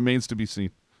 Well, remains to be seen.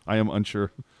 I am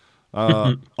unsure.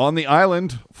 On the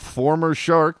island, former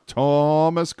Shark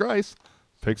Thomas Greiss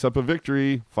picks up a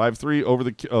victory, 5-3 over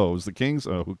it was the Kings.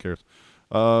 Oh, who cares?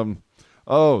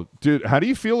 Dude, how do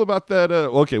you feel about that?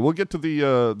 Okay, we'll get to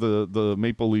the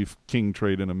Maple Leaf King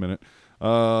trade in a minute.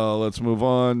 Let's move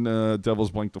on.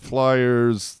 Devils blank the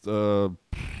Flyers.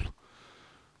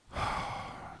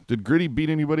 Did Gritty beat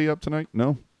anybody up tonight?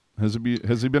 No? Has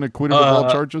he been acquitted of all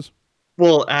charges?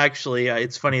 Well, actually,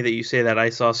 it's funny that you say that. I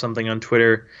saw something on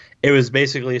Twitter. It was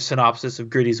basically a synopsis of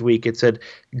Gritty's week. It said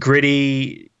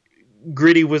Gritty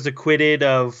was acquitted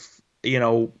of,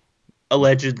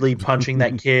 allegedly punching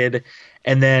that kid,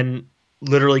 and then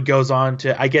literally goes on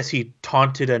to, I guess he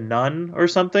taunted a nun or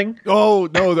something. Oh,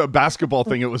 no, the basketball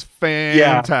thing. It was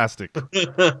fantastic.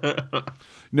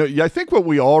 No, I think what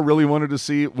we all really wanted to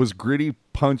see was Gritty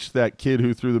punch that kid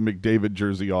who threw the McDavid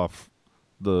jersey off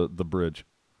the bridge.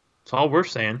 That's all we're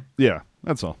saying. Yeah,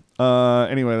 that's all.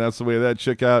 Anyway, that's the way that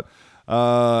shook out.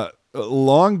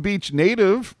 Long Beach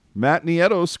native Matt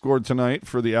Nieto scored tonight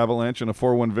for the Avalanche in a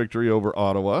 4-1 victory over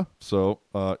Ottawa. So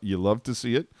you love to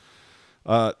see it.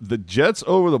 The Jets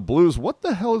over the Blues. What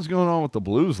the hell is going on with the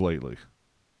Blues lately?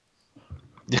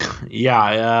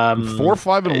 Yeah,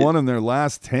 4-5-1 in their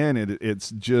last 10.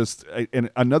 It's just and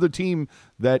another team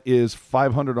that is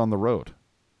 500 on the road.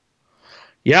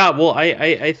 Yeah, well,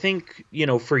 I think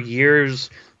for years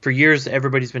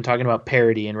everybody's been talking about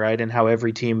parity and how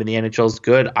every team in the NHL is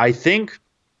good. I think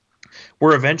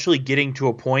we're eventually getting to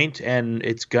a point, and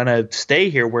it's gonna stay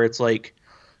here, where it's like,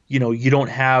 you don't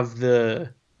have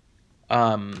the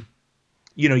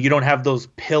you don't have those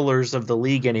pillars of the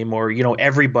league anymore.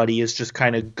 Everybody is just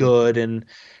kind of good, and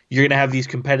you're going to have these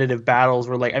competitive battles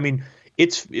where,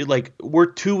 it's like we're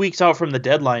 2 weeks out from the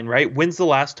deadline, right? When's the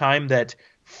last time that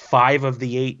 5 of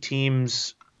the 8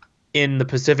 teams in the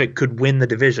Pacific could win the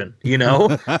division?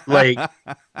 Like,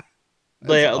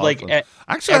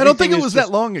 actually, I don't think it was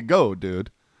that long ago,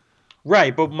 dude.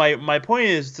 Right, but my point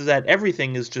is that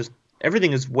everything is just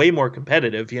everything is way more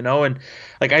competitive, and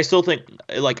like I still think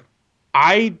like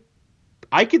I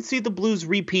I could see the Blues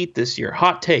repeat this year.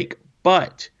 Hot take,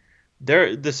 but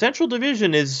the Central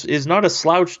Division is not a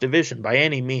slouch division by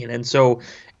any mean, and so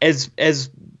as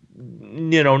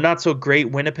not so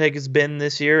great Winnipeg has been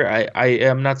this year, I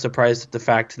am not surprised at the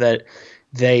fact that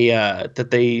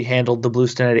they handled the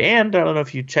Blues tonight. And I don't know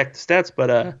if you checked the stats,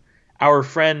 but our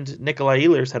friend Nikolai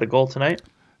Ehlers had a goal tonight.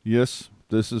 Yes,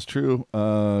 this is true.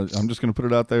 I'm just going to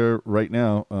put it out there right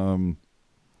now.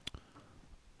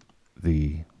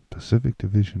 The Pacific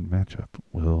Division matchup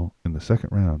will, in the second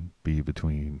round, be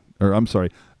between, or I'm sorry,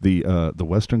 the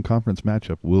Western Conference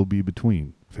matchup will be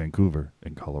between Vancouver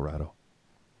and Colorado.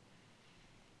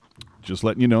 Just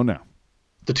letting you know now.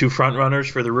 The two front runners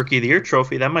for the Rookie of the Year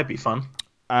trophy. That might be fun.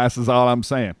 This is all I'm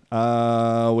saying.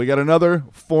 We got another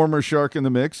former Shark in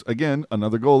the mix. Again,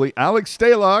 another goalie, Alex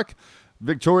Stalock,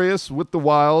 victorious with the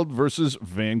Wild versus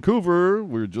Vancouver.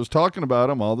 We were just talking about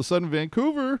him. All of a sudden,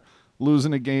 Vancouver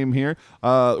losing a game here.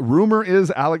 Rumor is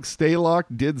Alex Stalock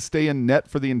did stay in net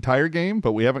for the entire game,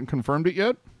 but we haven't confirmed it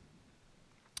yet.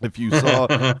 If you saw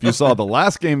the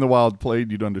last game the Wild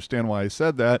played, you'd understand why I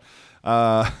said that.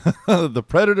 The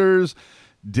Predators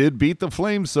did beat the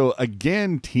Flames, so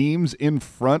again, teams in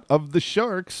front of the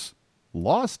Sharks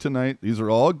lost tonight. These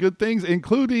are all good things,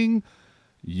 including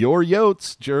your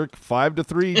Yotes, jerk,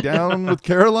 5-3 down with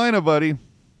Carolina, buddy.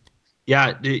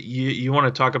 Yeah, you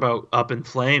want to talk about up in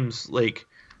flames? Like,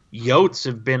 Yotes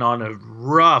have been on a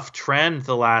rough trend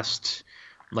the last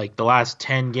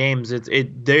 10 games.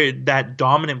 That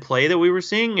dominant play that we were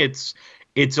seeing, it's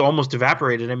almost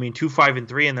evaporated. I mean,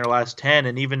 2-5-3 in their last 10,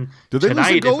 and even did they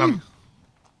tonight, lose a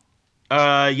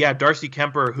goalie? Darcy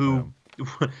Kemper, who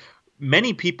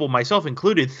many people, myself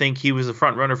included, think he was the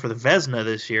front runner for the Vezina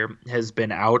this year, has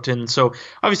been out. And so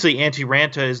obviously Antti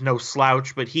Ranta is no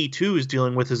slouch, but he too is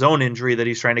dealing with his own injury that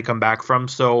he's trying to come back from.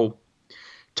 So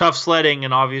tough sledding,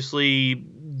 and obviously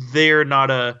they're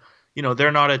not a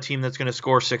team that's going to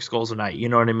score 6 goals a night. You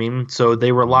know what I mean? So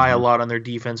they rely a lot on their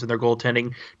defense and their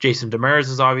goaltending. Jason Demers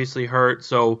is obviously hurt.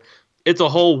 So it's a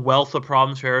whole wealth of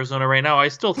problems for Arizona right now. I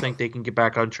still think they can get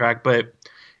back on track, but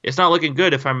it's not looking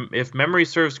good. If memory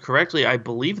serves correctly, I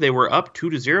believe they were up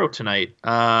 2-0 tonight.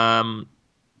 And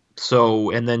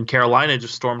then Carolina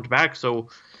just stormed back. So,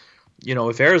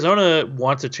 if Arizona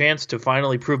wants a chance to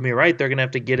finally prove me right, they're going to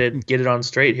have to get it on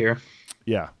straight here.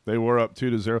 Yeah, they were up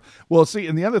 2-0. Well, see,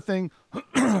 and the other thing,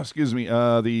 excuse me,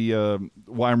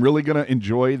 why I'm really going to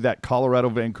enjoy that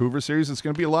Colorado-Vancouver series, it's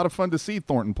going to be a lot of fun to see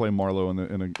Thornton play Marleau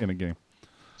in a game.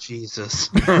 Jesus.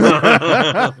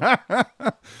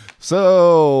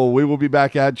 So we will be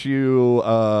back at you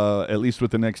at least with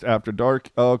the next After Dark.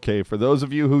 Okay, for those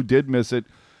of you who did miss it,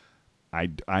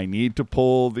 I need to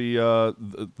pull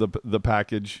the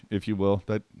package, if you will.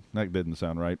 That didn't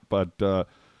sound right, but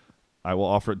I will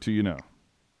offer it to you now.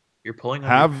 You're pulling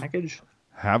on the package?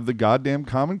 Have the goddamn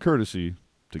common courtesy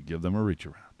to give them a reach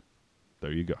around.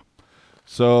 There you go.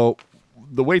 So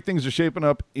the way things are shaping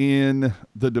up in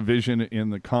the division, in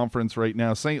the conference right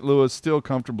now, St. Louis still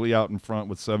comfortably out in front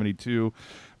with 72.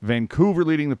 Vancouver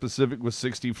leading the Pacific with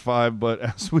 65. But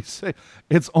as we say,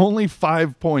 it's only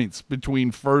 5 points between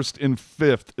first and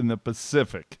fifth in the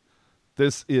Pacific.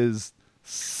 This is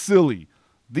silly.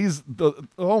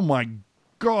 Oh my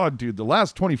God, dude, the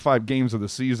last 25 games of the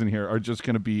season here are just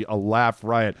going to be a laugh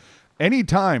riot.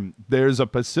 Anytime there's a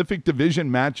Pacific Division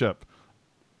matchup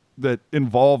that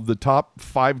involve the top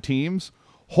 5 teams,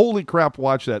 holy crap,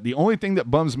 watch that. The only thing that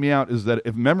bums me out is that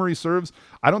if memory serves,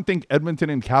 I don't think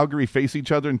Edmonton and Calgary face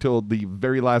each other until the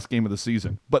very last game of the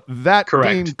season. But that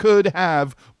game could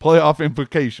have playoff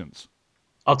implications.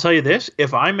 I'll tell you this,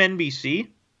 if I'm NBC,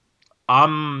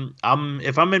 I'm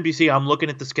looking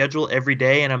at the schedule every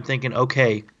day and I'm thinking,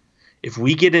 okay, if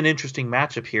we get an interesting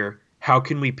matchup here, how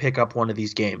can we pick up one of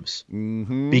these games?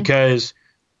 Mm-hmm. Because,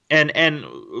 and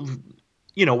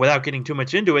without getting too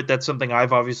much into it, that's something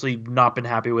I've obviously not been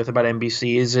happy with about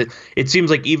NBC. Is it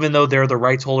seems like even though they're the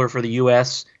rights holder for the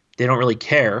U.S., they don't really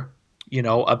care,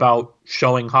 about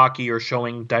showing hockey or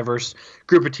showing diverse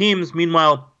group of teams.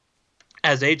 Meanwhile,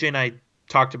 as AJ and I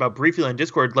talked about briefly on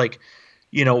Discord,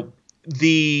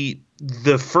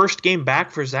 the first game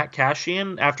back for Zach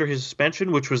Kassian after his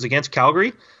suspension, which was against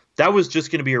Calgary, that was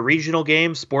just going to be a regional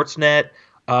game, Sportsnet,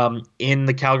 in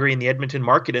the Calgary and the Edmonton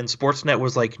market, and Sportsnet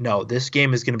was like, no, this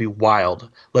game is going to be wild.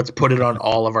 Let's put it on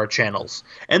all of our channels.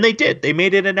 And they did. They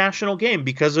made it a national game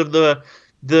because of the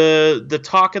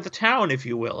talk of the town, if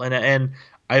you will. And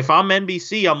if I'm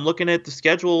NBC, I'm looking at the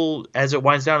schedule as it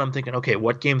winds down. I'm thinking, okay,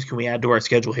 what games can we add to our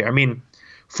schedule here? I mean,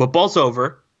 football's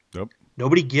over. Yep.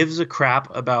 Nobody gives a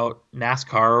crap about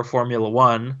NASCAR or Formula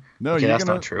One. No, Okay, you're that's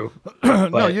gonna not true. no,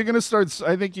 But you're gonna start.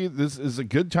 I think this is a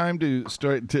good time to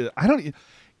start to. I don't.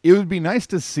 It would be nice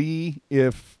to see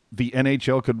if the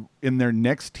NHL could, in their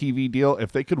next TV deal,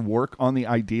 if they could work on the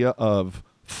idea of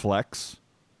flex,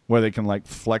 where they can like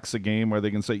flex a game, where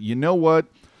they can say, you know what,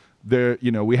 there,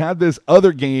 we had this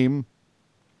other game,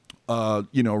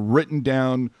 written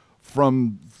down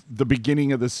from the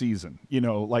beginning of the season,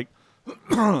 like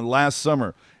last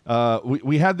summer.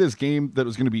 We had this game that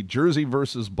was going to be Jersey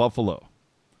versus Buffalo.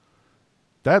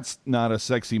 That's not a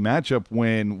sexy matchup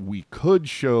when we could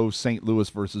show St. Louis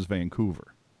versus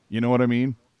Vancouver. You know what I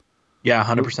mean? yeah,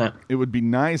 100%. It would be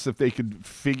nice if they could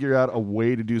figure out a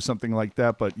way to do something like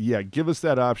that. But yeah, give us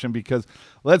that option because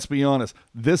let's be honest,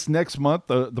 this next month,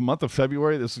 the month of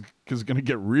February, this is going to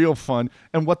get real fun.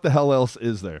 And what the hell else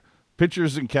is there?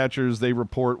 Pitchers and catchers, they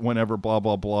report whenever, blah,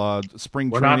 blah, blah. Spring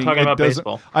We're training. not talking about doesn't-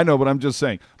 baseball. I know, but I'm just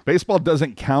saying. Baseball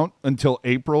doesn't count until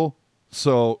April.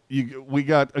 So we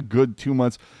got a good 2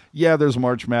 months. Yeah, there's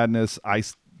March Madness.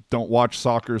 Don't watch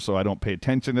soccer, so I don't pay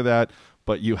attention to that.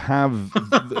 But you have,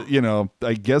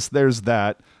 I guess there's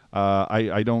that.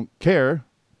 I don't care.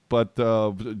 But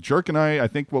Jerk and I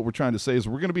think what we're trying to say is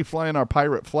we're going to be flying our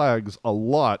pirate flags a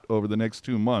lot over the next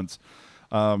 2 months.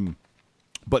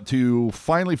 But to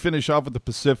finally finish off with the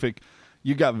Pacific,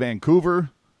 you got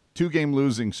Vancouver, 2-game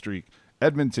losing streak.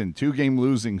 Edmonton, 2-game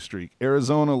losing streak.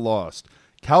 Arizona lost.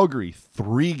 Calgary,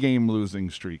 3-game losing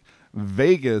streak.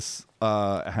 Vegas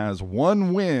has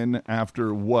 1 win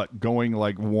after going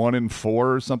like 1-4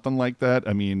 or something like that.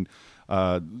 I mean,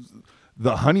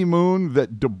 the honeymoon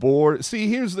that DeBoer. See,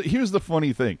 here's the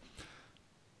funny thing.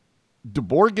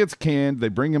 DeBoer gets canned. They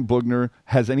bring in Bugner.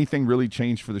 Has anything really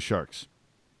changed for the Sharks?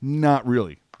 Not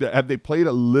really. Have they played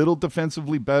a little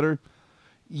defensively better?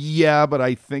 Yeah, but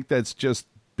I think that's just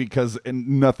because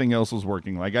nothing else was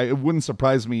working. Like, it wouldn't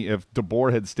surprise me if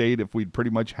DeBoer had stayed if we'd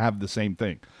pretty much have the same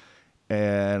thing.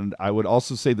 And I would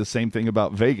also say the same thing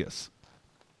about Vegas.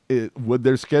 Would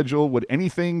their schedule, would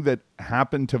anything that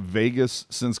happened to Vegas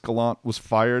since Gallant was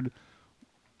fired,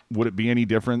 would it be any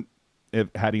different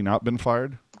had he not been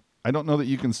fired? I don't know that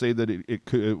you can say that it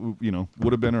could,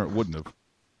 would have been or it wouldn't have.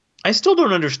 I still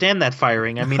don't understand that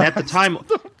firing. I mean, at the time,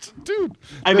 dude,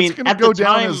 I mean, gonna at go the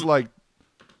down time, as like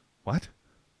what?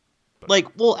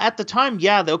 At the time,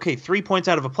 yeah, okay, 3 points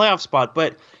out of a playoff spot,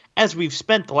 but as we've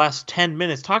spent the last 10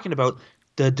 minutes talking about,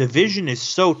 the division is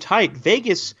so tight.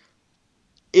 Vegas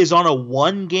is on a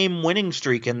 1-game winning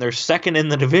streak, and they're second in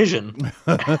the division.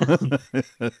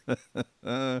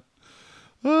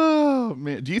 Oh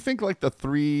man, do you think like the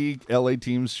 3 LA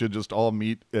teams should just all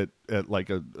meet at like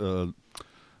a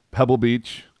Pebble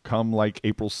Beach come like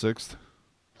April 6th?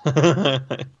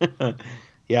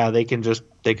 Yeah, they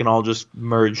can all just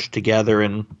merge together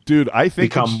and dude, I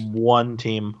think become one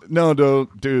team. No,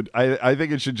 dude, I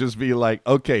think it should just be like,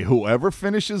 okay, whoever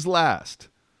finishes last.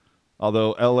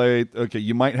 Although LA, okay,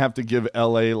 you might have to give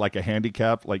LA like a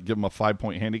handicap, like give them a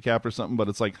 5-point handicap or something. But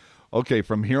it's like, okay,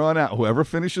 from here on out, whoever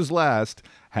finishes last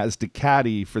has to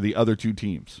caddy for the other 2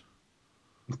 teams.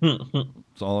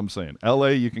 That's all I'm saying. LA,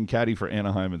 you can caddy for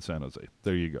Anaheim and San Jose.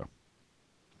 There you go.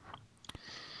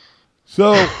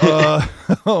 So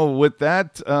with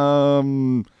that,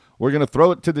 we're going to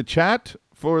throw it to the chat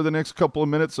for the next couple of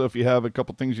minutes. So if you have a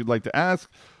couple things you'd like to ask,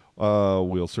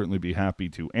 we'll certainly be happy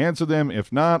to answer them.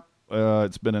 If not,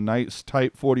 it's been a nice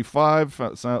tight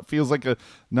 45. So it feels like a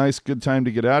nice, good time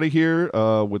to get out of here.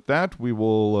 With that, we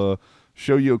will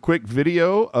show you a quick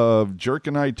video of Jerk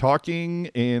and I talking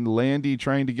and Landy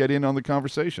trying to get in on the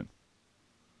conversation.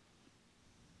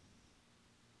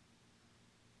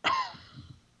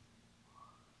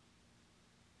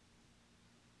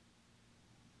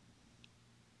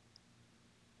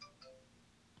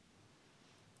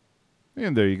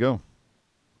 And there you go.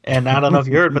 And I don't know if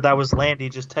you heard, but that was Landy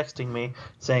just texting me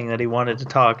saying that he wanted to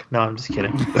talk. No, I'm just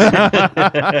kidding.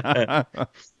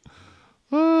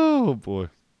 Oh boy.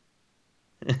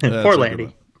 Poor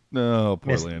Landy. No,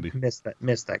 poor Landy. Missed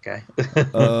that guy.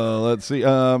 Let's see.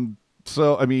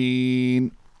 So I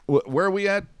mean, where are we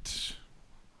at?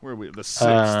 Where are we? The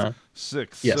 6th.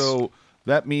 6th. Yes. So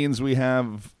that means we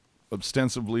have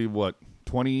ostensibly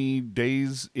 20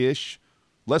 days ish,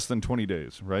 less than 20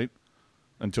 days, right?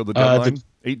 Until the deadline.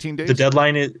 18 days. The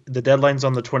deadline's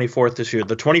on the 24th this year.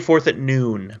 The 24th at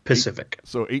noon Pacific.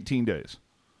 So 18 days.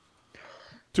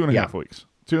 2.5 weeks.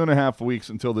 2.5 weeks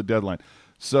until the deadline.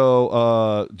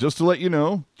 So just to let you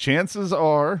know, chances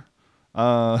are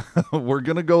we're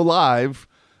gonna go live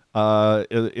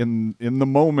in the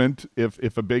moment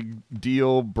if a big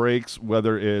deal breaks,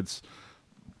 whether it's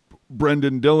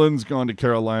Brendan Dillon's gone to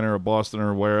Carolina or Boston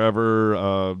or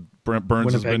wherever. Brent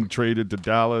Burns has been traded to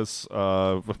Dallas.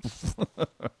 Yeah,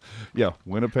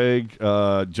 Winnipeg.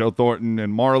 Joe Thornton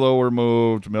and Marlowe were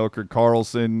moved. Melker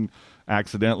Karlsson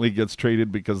accidentally gets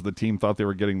traded because the team thought they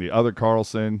were getting the other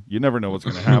Karlsson. You never know what's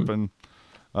going to happen.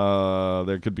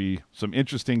 There could be some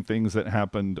interesting things that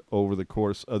happened over the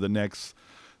course of the next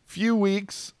few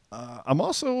weeks. I'm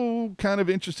also kind of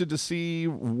interested to see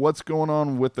what's going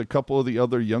on with a couple of the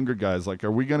other younger guys. Like,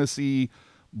 are we going to see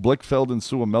Blichfeld and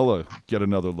Suomela get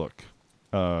another look?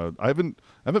 I haven't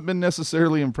been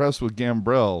necessarily impressed with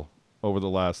Gambrell over the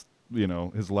last,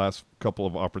 his last couple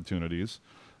of opportunities.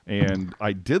 And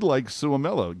I did like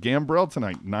Suomela. Gambrell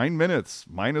tonight, 9 minutes,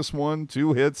 -1,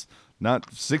 2 hits, not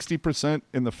 60%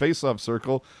 in the faceoff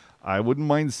circle. I wouldn't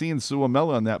mind seeing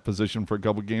Suomela in that position for a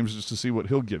couple games just to see what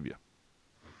he'll give you.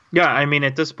 Yeah, I mean,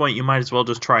 at this point, you might as well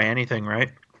just try anything,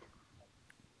 right?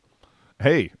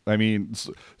 Hey, I mean,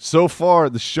 so far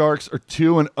the Sharks are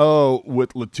 2-0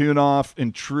 with Latunoff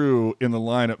and True in the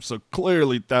lineup, so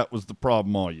clearly that was the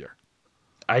problem all year.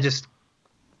 I'm just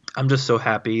so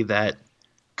happy that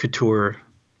Couture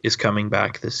is coming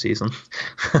back this season.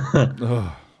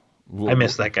 I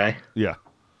miss that guy. Yeah.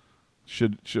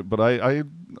 Should, but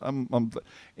I'm,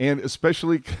 and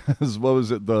especially because, what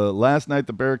was it, the last night,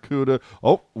 the Barracuda.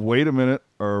 Oh, wait a minute.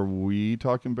 Are we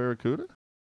talking Barracuda?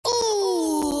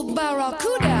 Ooh,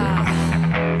 Barracuda.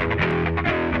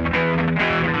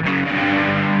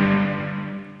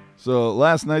 So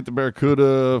last night, the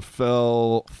Barracuda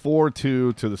fell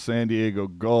 4-2 to the San Diego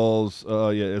Gulls.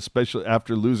 Especially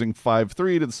after losing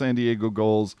 5-3 to the San Diego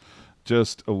Gulls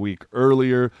just a week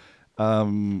earlier.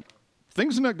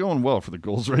 Things are not going well for the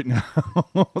Gulls right now.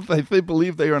 They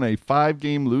believe they are on a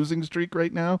 5-game losing streak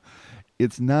right now.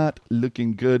 It's not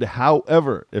looking good.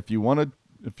 However, if you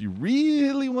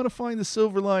really want to find the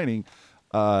silver lining,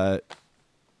 Chekovic,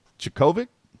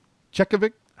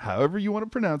 however you want to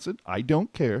pronounce it, I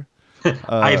don't care.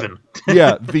 Ivan.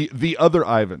 Yeah, the other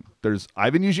Ivan. There's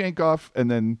Ivan Yuzhenkov and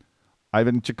then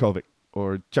Ivan Chekovic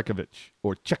or Chekovic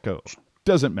or Cheko.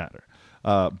 Doesn't matter.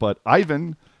 But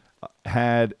Ivan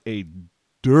had a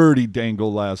dirty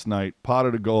dangle last night,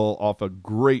 potted a goal off a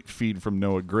great feed from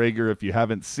Noah Gregor. If you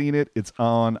haven't seen it, it's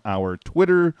on our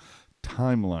Twitter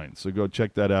timeline, so go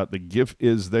check that out. The GIF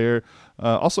is there.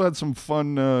 Also had some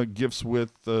fun GIFs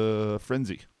with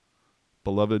Frenzy,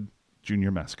 beloved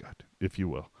junior mascot, if you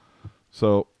will.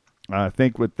 So I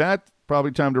think with that,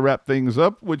 probably time to wrap things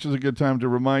up, which is a good time to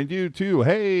remind you to,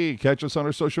 hey, catch us on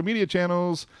our social media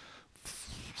channels,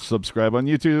 subscribe on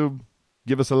YouTube,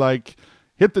 give us a like,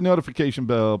 hit the notification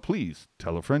bell. Please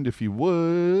tell a friend if you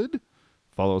would.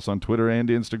 Follow us on Twitter and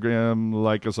Instagram.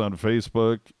 Like us on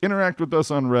Facebook. Interact with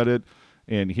us on Reddit.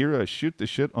 And hear us shoot the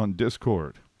shit on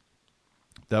Discord.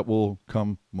 That will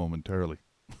come momentarily.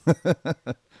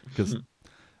 Because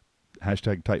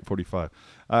hashtag Tight45.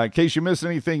 In case you miss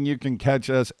anything, you can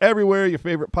catch us everywhere your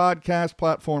favorite podcast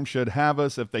platform should have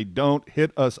us. If they don't,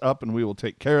 hit us up and we will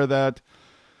take care of that.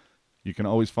 You can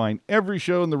always find every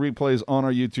show and the replays on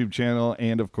our YouTube channel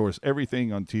and, of course,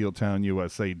 everything on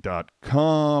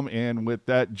tealtownusa.com. And with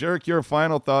that, Jerk, your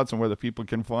final thoughts on where the people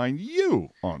can find you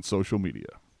on social media.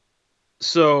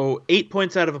 So 8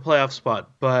 points out of a playoff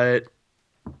spot, but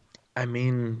I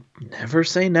mean, never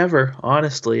say never,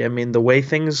 honestly. I mean, the way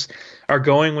things are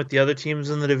going with the other teams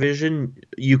in the division,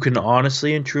 you can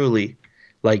honestly and truly,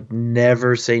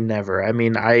 never say never. I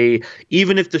mean,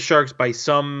 even if the Sharks, by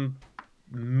some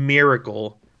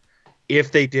miracle,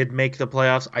 if they did make the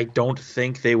playoffs, I don't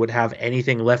think they would have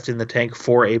anything left in the tank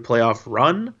for a playoff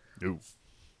run. No.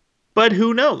 But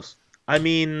who knows? I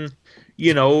mean,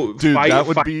 dude, that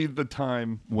would be the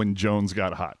time when Jones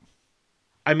got hot.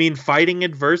 I mean, fighting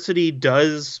adversity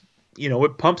does,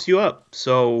 it pumps you up.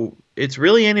 So it's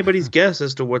really anybody's guess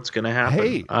as to what's going to happen.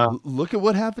 Hey, look at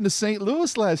what happened to St.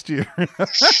 Louis last year.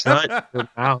 Shut your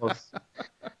mouth.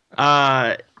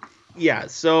 Yeah,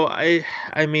 so I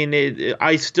mean,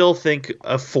 I still think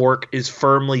a fork is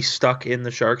firmly stuck in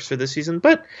the Sharks for this season,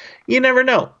 but you never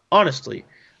know, honestly.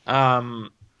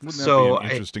 Wouldn't that be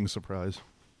an interesting surprise?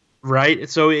 Right?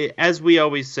 So as we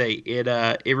always say,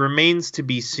 it remains to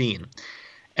be seen.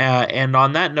 And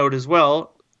on that note as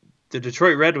well, the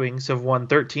Detroit Red Wings have won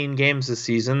 13 games this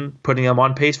season, putting them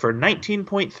on pace for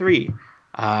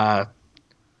 19.3.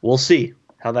 We'll see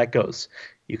how that goes.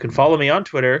 You can follow me on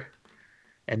Twitter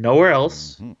and nowhere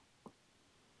else,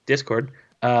 Discord,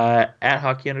 at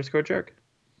hockey_jerk.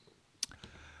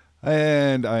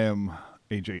 And I am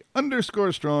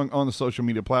AJ_strong on the social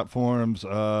media platforms.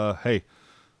 Hey,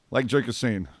 like Jake is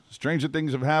saying, stranger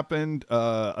things have happened.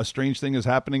 A strange thing is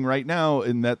happening right now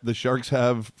in that the Sharks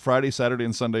have Friday, Saturday,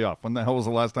 and Sunday off. When the hell was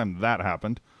the last time that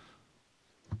happened?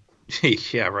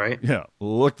 Yeah, right. Yeah,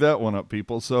 look that one up,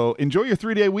 people. So enjoy your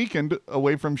 3-day weekend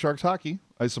away from Sharks hockey,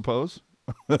 I suppose.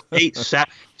 Hey,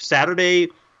 Saturday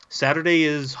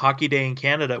is Hockey Day in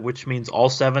Canada, which means all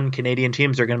 7 Canadian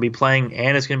teams are going to be playing,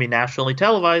 and it's going to be nationally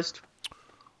televised.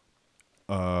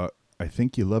 I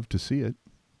think you love to see it.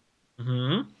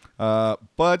 Mm-hmm.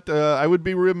 But I would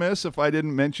be remiss if I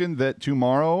didn't mention that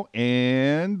tomorrow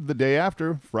and the day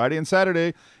after, Friday and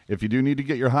Saturday, if you do need to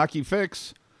get your hockey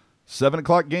fix, 7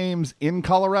 o'clock games in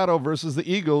Colorado versus the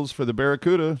Eagles for the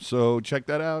Barracuda. So check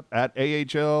that out at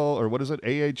AHL, or what is it?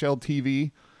 AHL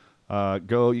TV.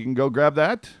 You can go grab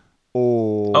that.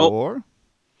 Or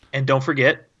and don't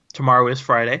forget, tomorrow is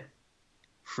Friday.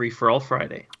 Free for all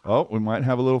Friday. Oh, we might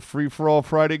have a little free for all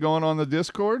Friday going on the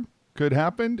Discord. Could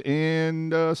happen.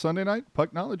 And Sunday night,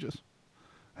 Puck Knowledges.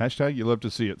 Hashtag you love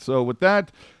to see it. So with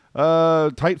that,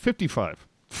 tight 55.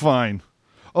 Fine.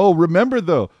 Oh, remember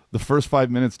though, the first 5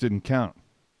 minutes didn't count.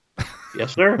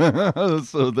 Yes, sir.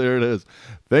 So there it is.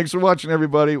 Thanks for watching,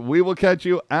 everybody. We will catch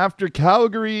you after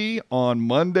Calgary on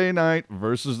Monday night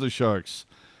versus the Sharks.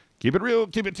 Keep it real,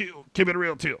 keep it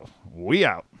real too. We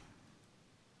out.